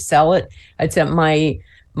eventually sell it. I'd say my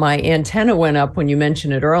antenna went up when you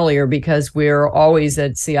mentioned it earlier, because we're always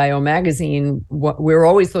at CIO Magazine, we're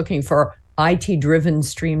always looking for IT-driven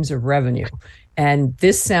streams of revenue. And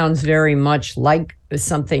this sounds very much like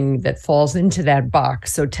something that falls into that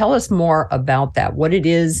box. So tell us more about that, what it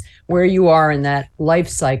is, where you are in that life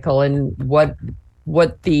cycle, and what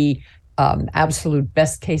the absolute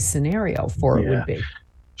best case scenario for it would be.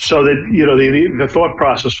 So that the thought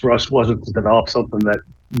process for us wasn't to develop something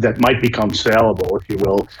that might become saleable, if you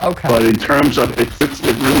will. Okay. But in terms of it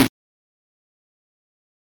really,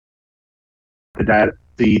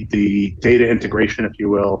 the data integration, if you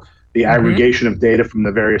will, the aggregation of data from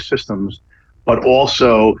the various systems, but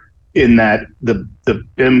also in that the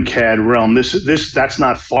BIM CAD realm. That's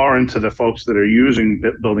not foreign to the folks that are using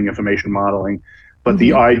building information modeling. But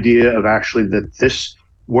the idea of actually that this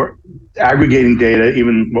we're aggregating data,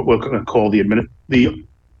 even what we're going to call the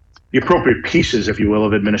appropriate pieces, if you will,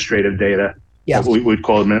 of administrative data. Yeah. We would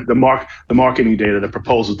call them the marketing data, the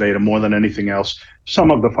proposal data, more than anything else.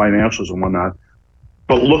 Some of the financials and whatnot,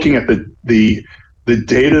 but looking at the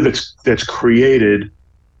data that's created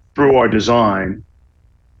through our design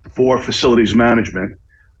for facilities management,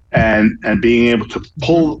 and being able to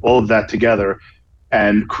pull all of that together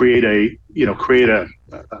and create a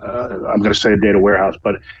I'm going to say a data warehouse,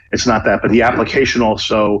 but it's not that. But the application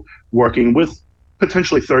also working with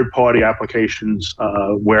potentially third-party applications,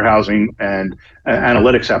 warehousing and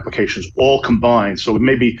analytics applications, all combined. So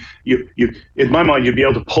maybe you in my mind, you'd be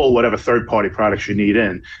able to pull whatever third-party products you need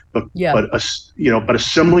in, but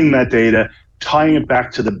assembling that data, tying it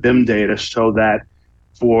back to the BIM data, so that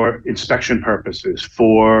for inspection purposes,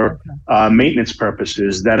 for maintenance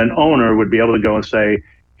purposes, that an owner would be able to go and say,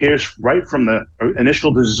 here's right from the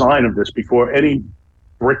initial design of this, before any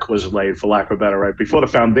brick was laid, for lack of a better, right, before the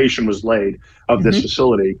foundation was laid of this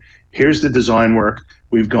facility, here's the design work.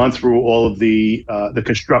 We've gone through all of the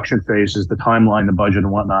construction phases, the timeline, the budget,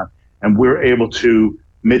 and whatnot, and we're able to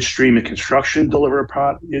midstream in construction deliver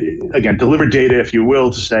deliver data, if you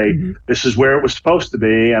will, to say this is where it was supposed to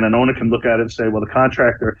be, and an owner can look at it and say, well, the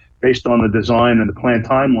contractor, based on the design and the planned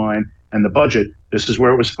timeline and the budget, this is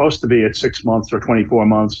where it was supposed to be at 6 months or 24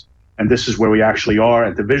 months, and this is where we actually are,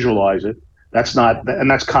 and to visualize it. That's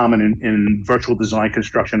common in virtual design,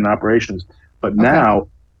 construction, and operations. But now,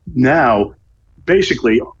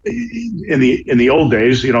 basically, in the old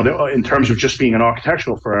days, in terms of just being an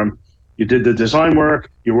architectural firm, you did the design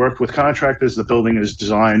work, you worked with contractors, the building is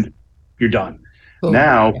designed, you're done.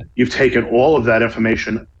 Now you've taken all of that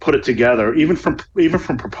information, put it together, even from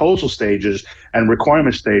proposal stages and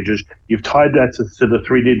requirement stages. You've tied that to the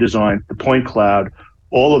 3D design, the point cloud,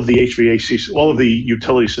 all of the HVAC, all of the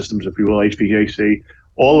utility systems, if you will, HVAC,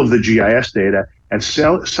 all of the GIS data, and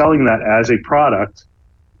selling that as a product,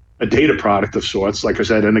 a data product of sorts, like I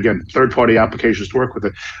said, and again, third-party applications to work with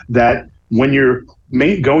it, that when you're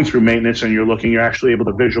going through maintenance and you're actually able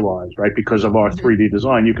to visualize, right? Because of our 3D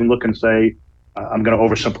design, you can look and say, I'm going to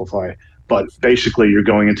oversimplify, but basically you're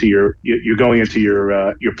going into your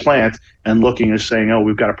plant and looking and saying, oh,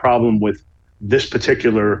 we've got a problem with this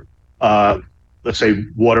particular, let's say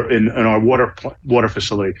water in our water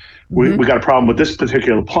facility. We got a problem with this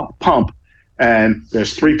particular pump, and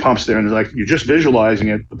there's 3 pumps there, and you're just visualizing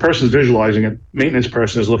it. The person's visualizing it. Maintenance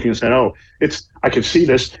person is looking and saying, oh, I can see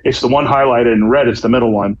this. It's the one highlighted in red. It's the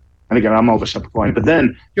middle one. And again, I'm oversimplifying, but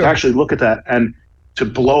then to actually look at that and to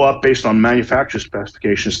blow up based on manufacturer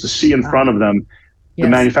specifications, to see in front of them the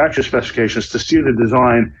manufacturer specifications, to see the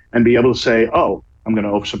design and be able to say, oh, I'm going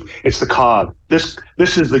to oversimplify. It's the cog. This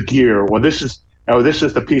is the gear, or this is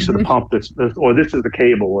the piece of the pump or this is the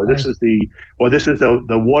cable, or this is the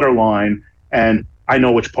water line, and I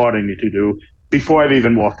know which part I need to do before I've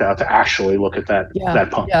even walked out to actually look at that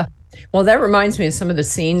pump. Yeah. Well, that reminds me of some of the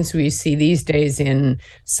scenes we see these days in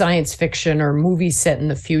science fiction or movies set in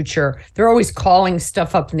the future. They're always calling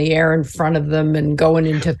stuff up in the air in front of them and going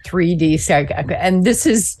into 3D. And this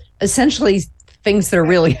is essentially things that are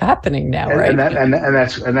really happening now, right? And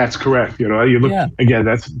that's correct. You look again.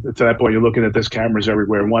 That's to that point. You're looking at there's cameras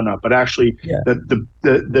everywhere and whatnot. But actually,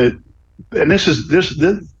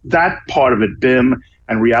 that part of it, BIM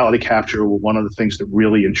and reality capture, were one of the things that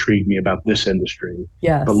really intrigued me about this industry.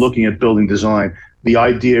 Yes. But looking at building design, the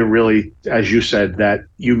idea really, as you said, that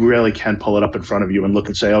you really can pull it up in front of you and look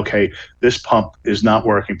and say, okay, this pump is not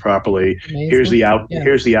working properly. Amazing. Here's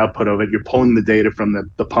the output of it. You're pulling the data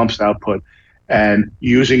from the pump's output and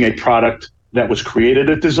using a product that was created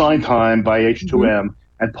at design time by H2M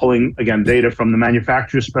and pulling, again, data from the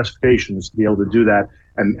manufacturer's specifications to be able to do that.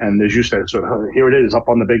 And as you said, so here it is up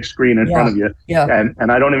on the big screen in front of you. Yeah.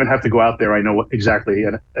 And I don't even have to go out there. I know what exactly.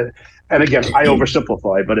 And again, I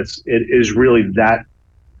oversimplify, but it is really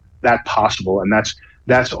that possible. And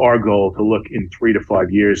that's our goal, to look in 3 to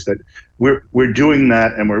 5 years that we're doing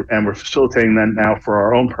that, and we're facilitating that now for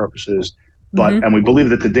our own purposes. But and we believe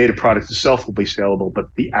that the data product itself will be scalable,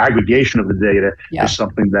 but the aggregation of the data is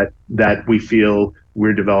something that we feel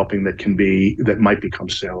we're developing that might become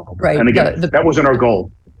scalable. Right. And again, that wasn't our goal.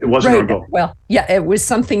 It wasn't our goal. Well, yeah, it was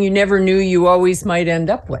something you never knew you always might end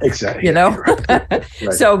up with. Exactly. Right.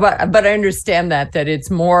 So, but I understand that it's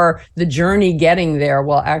more the journey getting there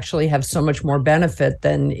will actually have so much more benefit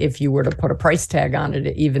than if you were to put a price tag on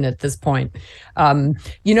it, even at this point. I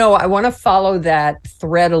want to follow that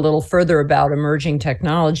thread a little further about emerging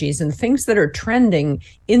technologies and things that are trending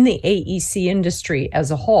in the AEC industry as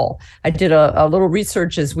a whole. I did a little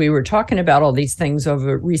research as we were talking about all these things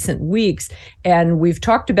over recent weeks, and we've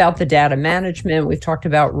talked about the data management, we've talked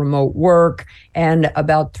about remote work and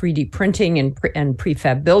about 3D printing and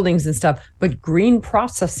prefab buildings and stuff, but green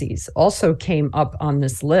processes also came up on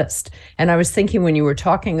this list. And I was thinking when you were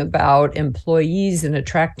talking about employees and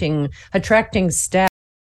attracting staff,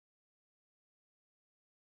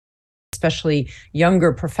 especially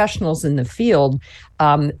younger professionals in the field,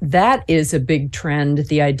 that is a big trend,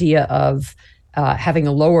 the idea of having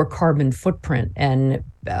a lower carbon footprint, and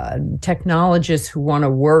technologists who want to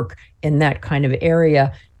work in that kind of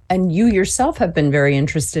area. And you yourself have been very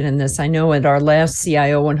interested in this. I know at our last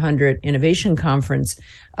CIO 100 Innovation Conference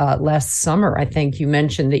last summer, I think you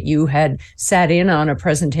mentioned that you had sat in on a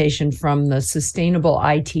presentation from the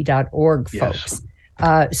sustainablet.org folks. Yes.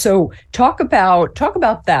 So talk about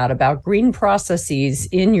that, about green processes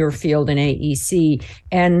in your field in AEC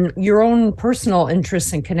and your own personal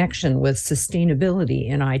interests and connection with sustainability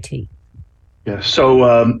in IT. Yeah.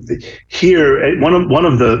 So here, one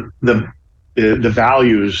of the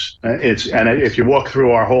values, if you walk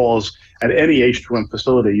through our halls at any H2M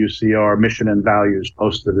facility, you see our mission and values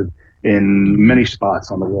posted in many spots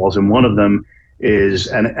on the walls, and one of them is,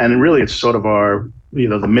 and really it's sort of our,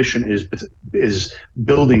 the mission is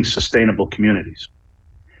building sustainable communities.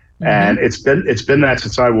 Mm-hmm. And it's been that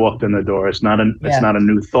since I walked in the door. It's not a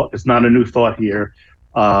new thought. It's not a new thought here.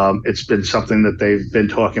 It's been something that they've been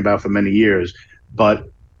talking about for many years. But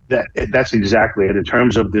that's exactly it in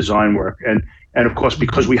terms of design work. And of course,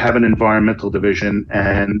 because we have an environmental division,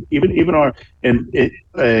 and even our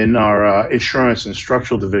in our insurance and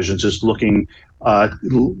structural divisions is looking,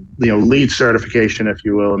 LEED certification, if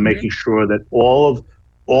you will, and making sure that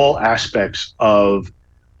all aspects of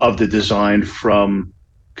the design, from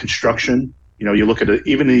construction, you look at it,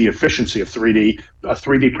 even the efficiency of 3D. A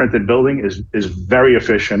 3D printed building is very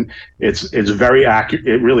efficient. It's very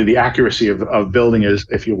accurate. Really, the accuracy of building is,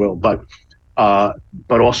 if you will, but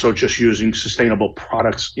also just using sustainable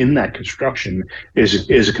products in that construction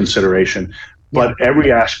is a consideration. But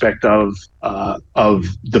every aspect of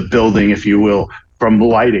the building, if you will, from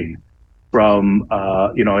lighting, from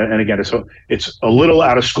and again, it's a little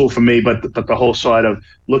out of school for me, but the whole side of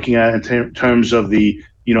looking at it in terms of the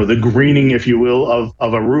greening, if you will,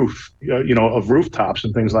 of a roof, of rooftops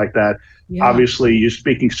and things like that. Yeah. Obviously, you're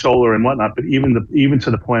speaking solar and whatnot, but even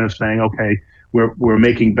to the point of saying, okay, we're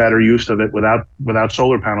making better use of it without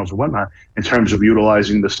solar panels and whatnot, in terms of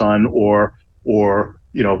utilizing the sun or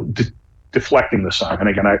deflecting the sun. And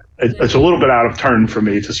again, it's a little bit out of turn for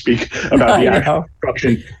me to speak about the actual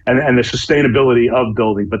construction and the sustainability of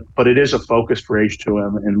building, but it is a focus for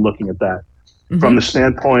H2M in looking at that. Mm-hmm. From the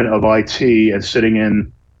standpoint of IT and sitting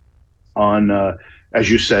in on, as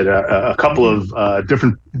you said, a couple of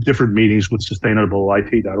different meetings with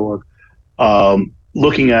sustainablet.org,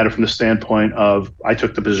 looking at it from the standpoint of, I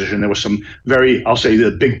took the position, there was some I'll say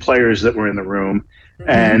the big players that were in the room,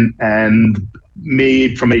 mm-hmm. and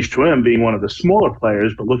me from H2M being one of the smaller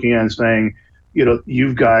players, but looking at it and saying,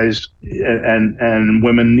 you guys and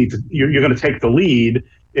women you're going to take the lead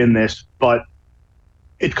in this, but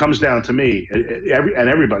it comes down to me and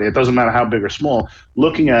everybody. It doesn't matter how big or small.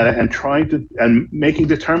 Looking at it and trying to and making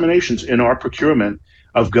determinations in our procurement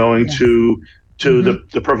of going to mm-hmm.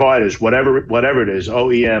 the providers, whatever it is,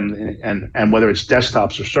 OEM, and whether it's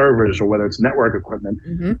desktops or servers, or whether it's network equipment,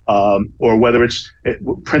 mm-hmm. Or whether it's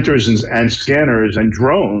printers and scanners and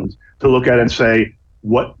drones, to look at it and say,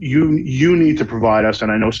 what you need to provide us,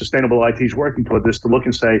 and I know Sustainable IT is working toward this, to look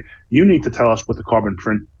and say, you need to tell us what the carbon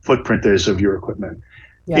footprint is of your equipment.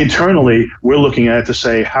 Yeah. Internally, we're looking at it to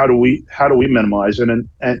say, how do we minimize it? And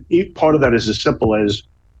part of that is as simple as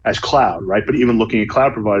cloud, right? But even looking at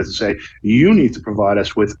cloud providers and say, you need to provide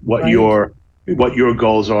us with what your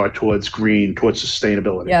goals are towards green, towards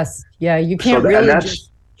sustainability. Yes. Yeah. You can't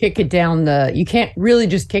just kick it down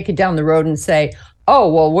the road and say, oh,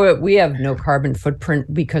 well, we have no carbon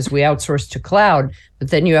footprint because we outsource to cloud. But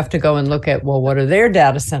then you have to go and look at, well, what are their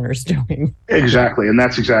data centers doing? Exactly. And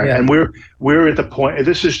that's exactly. Yeah. And we're at the point,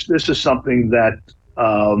 this is something that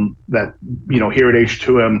here at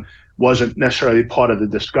H2M wasn't necessarily part of the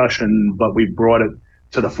discussion, but we brought it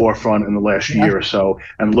to the forefront in the last year or so,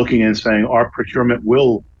 and looking and saying our procurement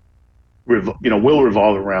will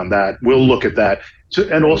revolve around that. We'll look at that,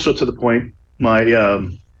 and also to the point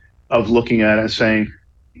of looking at it and saying,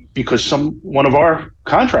 because one of our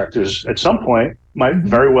contractors at some point might mm-hmm.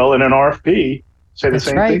 very well in an RFP say the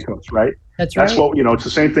same thing to us, right? That's what it's the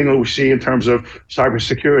same thing that we see in terms of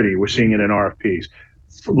cybersecurity. We're seeing it in RFPs.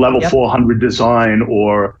 Level 400 design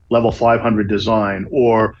or level 500 design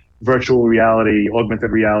or virtual reality,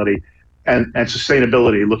 augmented reality, and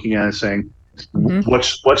sustainability, looking at it and saying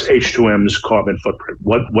What's H2M's carbon footprint?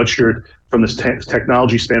 What's your, from this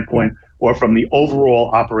technology standpoint or from the overall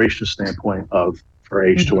operation standpoint for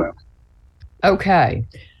H2M? Okay.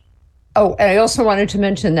 Oh, and I also wanted to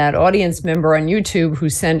mention that audience member on YouTube who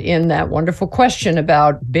sent in that wonderful question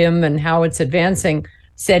about BIM and how it's advancing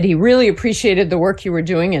said he really appreciated the work you were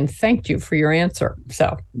doing and thanked you for your answer.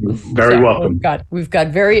 So very welcome. We've got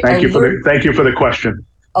very thank you for the question.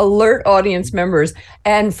 Alert audience members.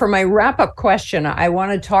 And for my wrap-up question, I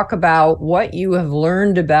want to talk about what you have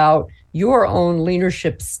learned about your own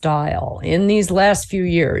leadership style in these last few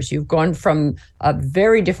years. You've gone from a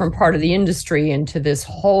very different part of the industry into this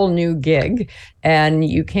whole new gig, and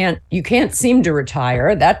you can't seem to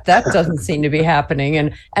retire. That doesn't seem to be happening.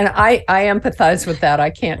 And I empathize with that. I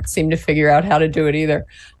can't seem to figure out how to do it either.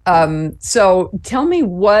 So tell me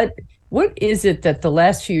what is it that the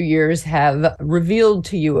last few years have revealed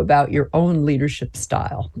to you about your own leadership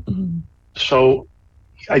style? So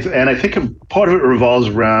I think part of it revolves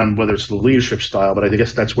around whether it's the leadership style, but I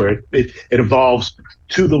guess that's where it evolves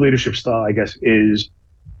to the leadership style, I guess, is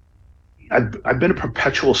I've been a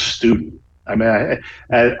perpetual student. I mean,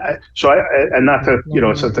 and not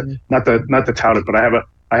to, not to tout it, but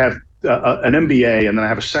I have an MBA, and then I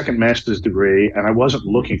have a second master's degree, and I wasn't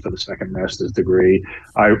looking for the second master's degree.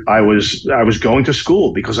 I was going to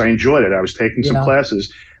school because I enjoyed it. I was taking some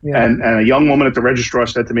classes, and a young woman at the registrar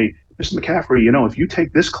said to me, "Mr. McCaffrey, if you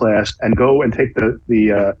take this class and go and take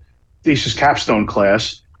the thesis capstone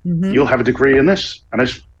class, you'll have a degree in this." And I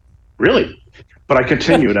said, "Really?" But I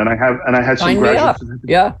continued, and I had some graduates.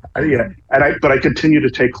 But I continued to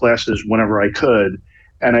take classes whenever I could,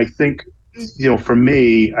 and I think, for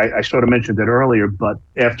me, I sort of mentioned it earlier, but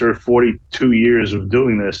after 42 years of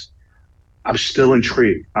doing this, I'm still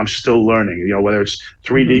intrigued. I'm still learning, whether it's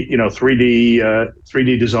 3D,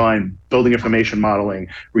 3D design, building information modeling,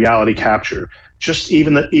 reality capture, just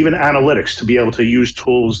even analytics, to be able to use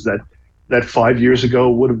tools that 5 years ago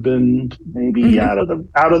would have been maybe out of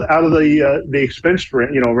the expense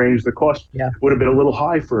range. The cost would have been a little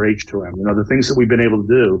high for H2M. The things that we've been able to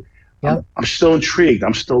do. Yep. I'm still intrigued.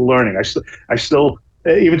 I'm still learning. I still,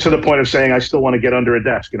 even to the point of saying I still want to get under a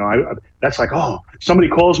desk. That's like, oh, somebody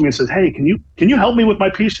calls me and says, "Hey, can you help me with my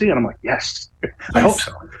PC?" And I'm like, yes. I hope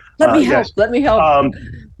so. Let me help. Let me help.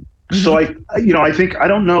 So I think, I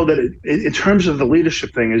don't know that in terms of the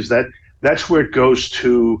leadership thing, is that's where it goes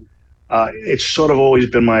to. It's sort of always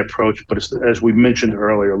been my approach, but it's, as we mentioned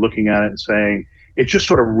earlier, looking at it and saying, it just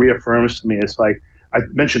sort of reaffirms to me. It's like I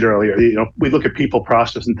mentioned earlier, we look at people,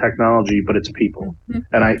 process, and technology, but it's people.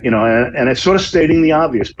 And and it's sort of stating the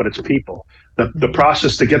obvious, but it's people. The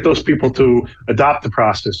process to get those people to adopt the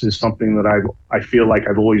process is something that I feel like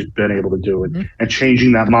I've always been able to do, and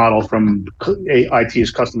changing that model from IT as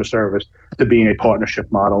customer service to being a partnership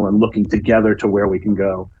model and looking together to where we can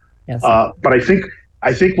go. Yes. But I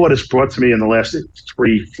think what it's brought to me in the last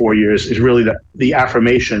 3-4 years is really the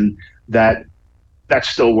affirmation that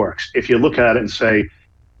still works. If you look at it and say,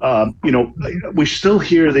 we still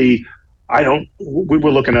hear we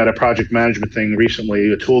were looking at a project management thing recently,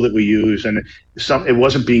 a tool that we use, and it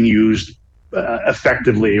wasn't being used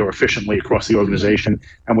effectively or efficiently across the organization.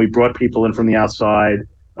 And we brought people in from the outside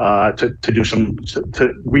to do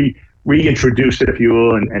to reintroduce it, if you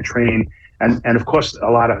will, and train. And of course,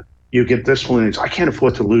 you get this one, I can't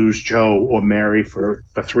afford to lose Joe or Mary for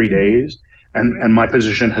 3 days. And my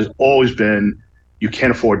position has always been, you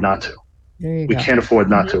can't afford not to. We can't afford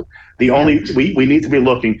not to. We need to be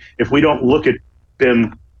looking. If we don't look at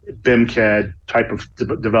BIM CAD type of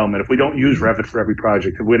development, if we don't use Revit for every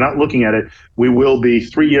project, if we're not looking at it, we will be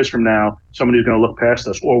 3 years from now, somebody's going to look past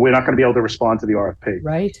us, or we're not going to be able to respond to the RFP.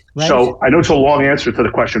 Right. So I know it's a long answer to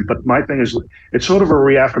the question, but my thing is, it's sort of a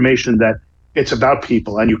reaffirmation that it's about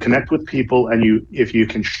people, and you connect with people, and if you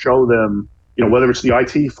can show them, whether it's the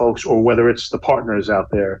IT folks or whether it's the partners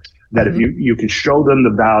out there, that if you can show them the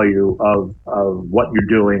value of what you're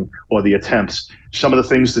doing or the attempts, some of the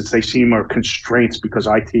things that they seem are constraints because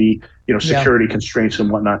IT, security constraints and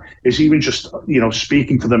whatnot, is even just,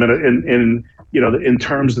 speaking to them in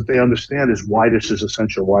terms that they understand is why this is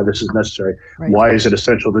essential, why this is necessary, why is it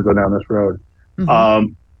essential to go down this road.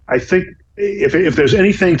 I think if there's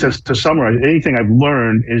anything to summarize, anything I've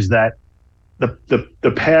learned is that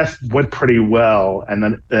the path went pretty well, and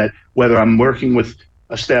then that whether I'm working with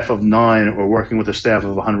a staff of 9 or working with a staff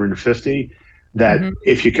of 150, that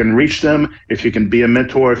if you can reach them, if you can be a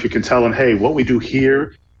mentor, if you can tell them, hey, what we do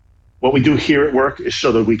here at work is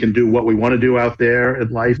so that we can do what we want to do out there in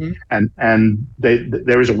life, and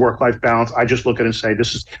there is a work-life balance. I just look at it and say,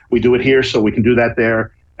 we do it here so we can do that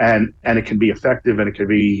there, and it can be effective and it can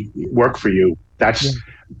be work for you. That's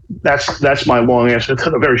my long answer to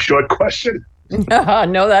the very short question.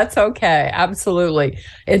 No, that's okay. Absolutely.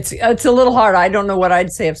 It's a little hard. I don't know what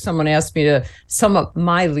I'd say if someone asked me to sum up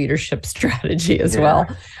my leadership strategy as well.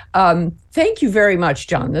 Thank you very much,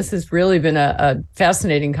 John. This has really been a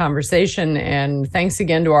fascinating conversation. And thanks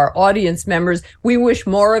again to our audience members. We wish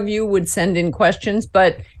more of you would send in questions,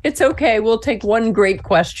 but it's okay. We'll take one great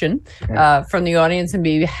question from the audience and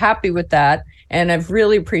be happy with that. And I've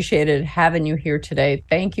really appreciated having you here today.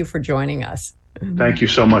 Thank you for joining us. Thank you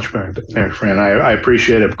so much, Maryfran. I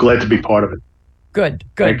appreciate it. Glad to be part of it. Good.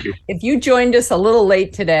 Thank you. If you joined us a little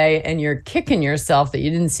late today and you're kicking yourself that you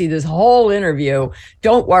didn't see this whole interview,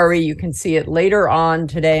 don't worry. You can see it later on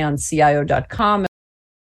today on CIO.com.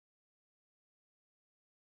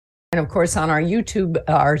 And of course, on our YouTube,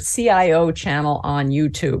 our CIO channel on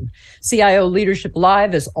YouTube. CIO Leadership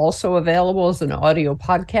Live is also available as an audio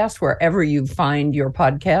podcast wherever you find your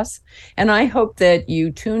podcasts. And I hope that you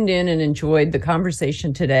tuned in and enjoyed the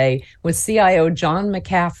conversation today with CIO John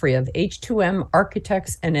McCaffrey of H2M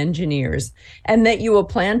Architects and Engineers, and that you will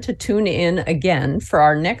plan to tune in again for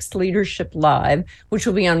our next Leadership Live, which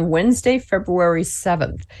will be on Wednesday, February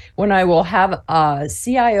 7th, when I will have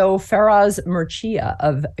CIO Faraz Murchia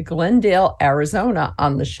of Glendale, Arizona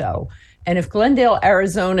on the show. And if Glendale,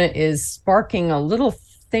 Arizona is sparking a little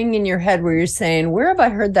thing in your head where you're saying, where have I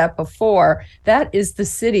heard that before? That is the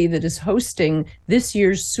city that is hosting this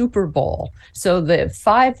year's Super Bowl. So the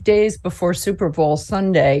 5 days before Super Bowl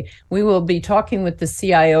Sunday, we will be talking with the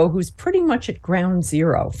CIO who's pretty much at ground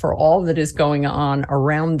zero for all that is going on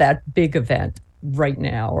around that big event right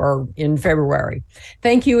now or in February.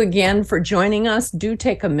 Thank you again for joining us. Do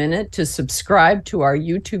take a minute to subscribe to our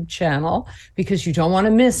YouTube channel because you don't want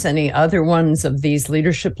to miss any other ones of these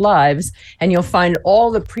Leadership Lives, and you'll find all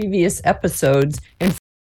the previous episodes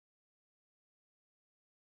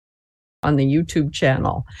on the YouTube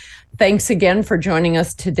channel. Thanks again for joining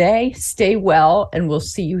us today. Stay well, and we'll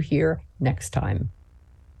see you here next time.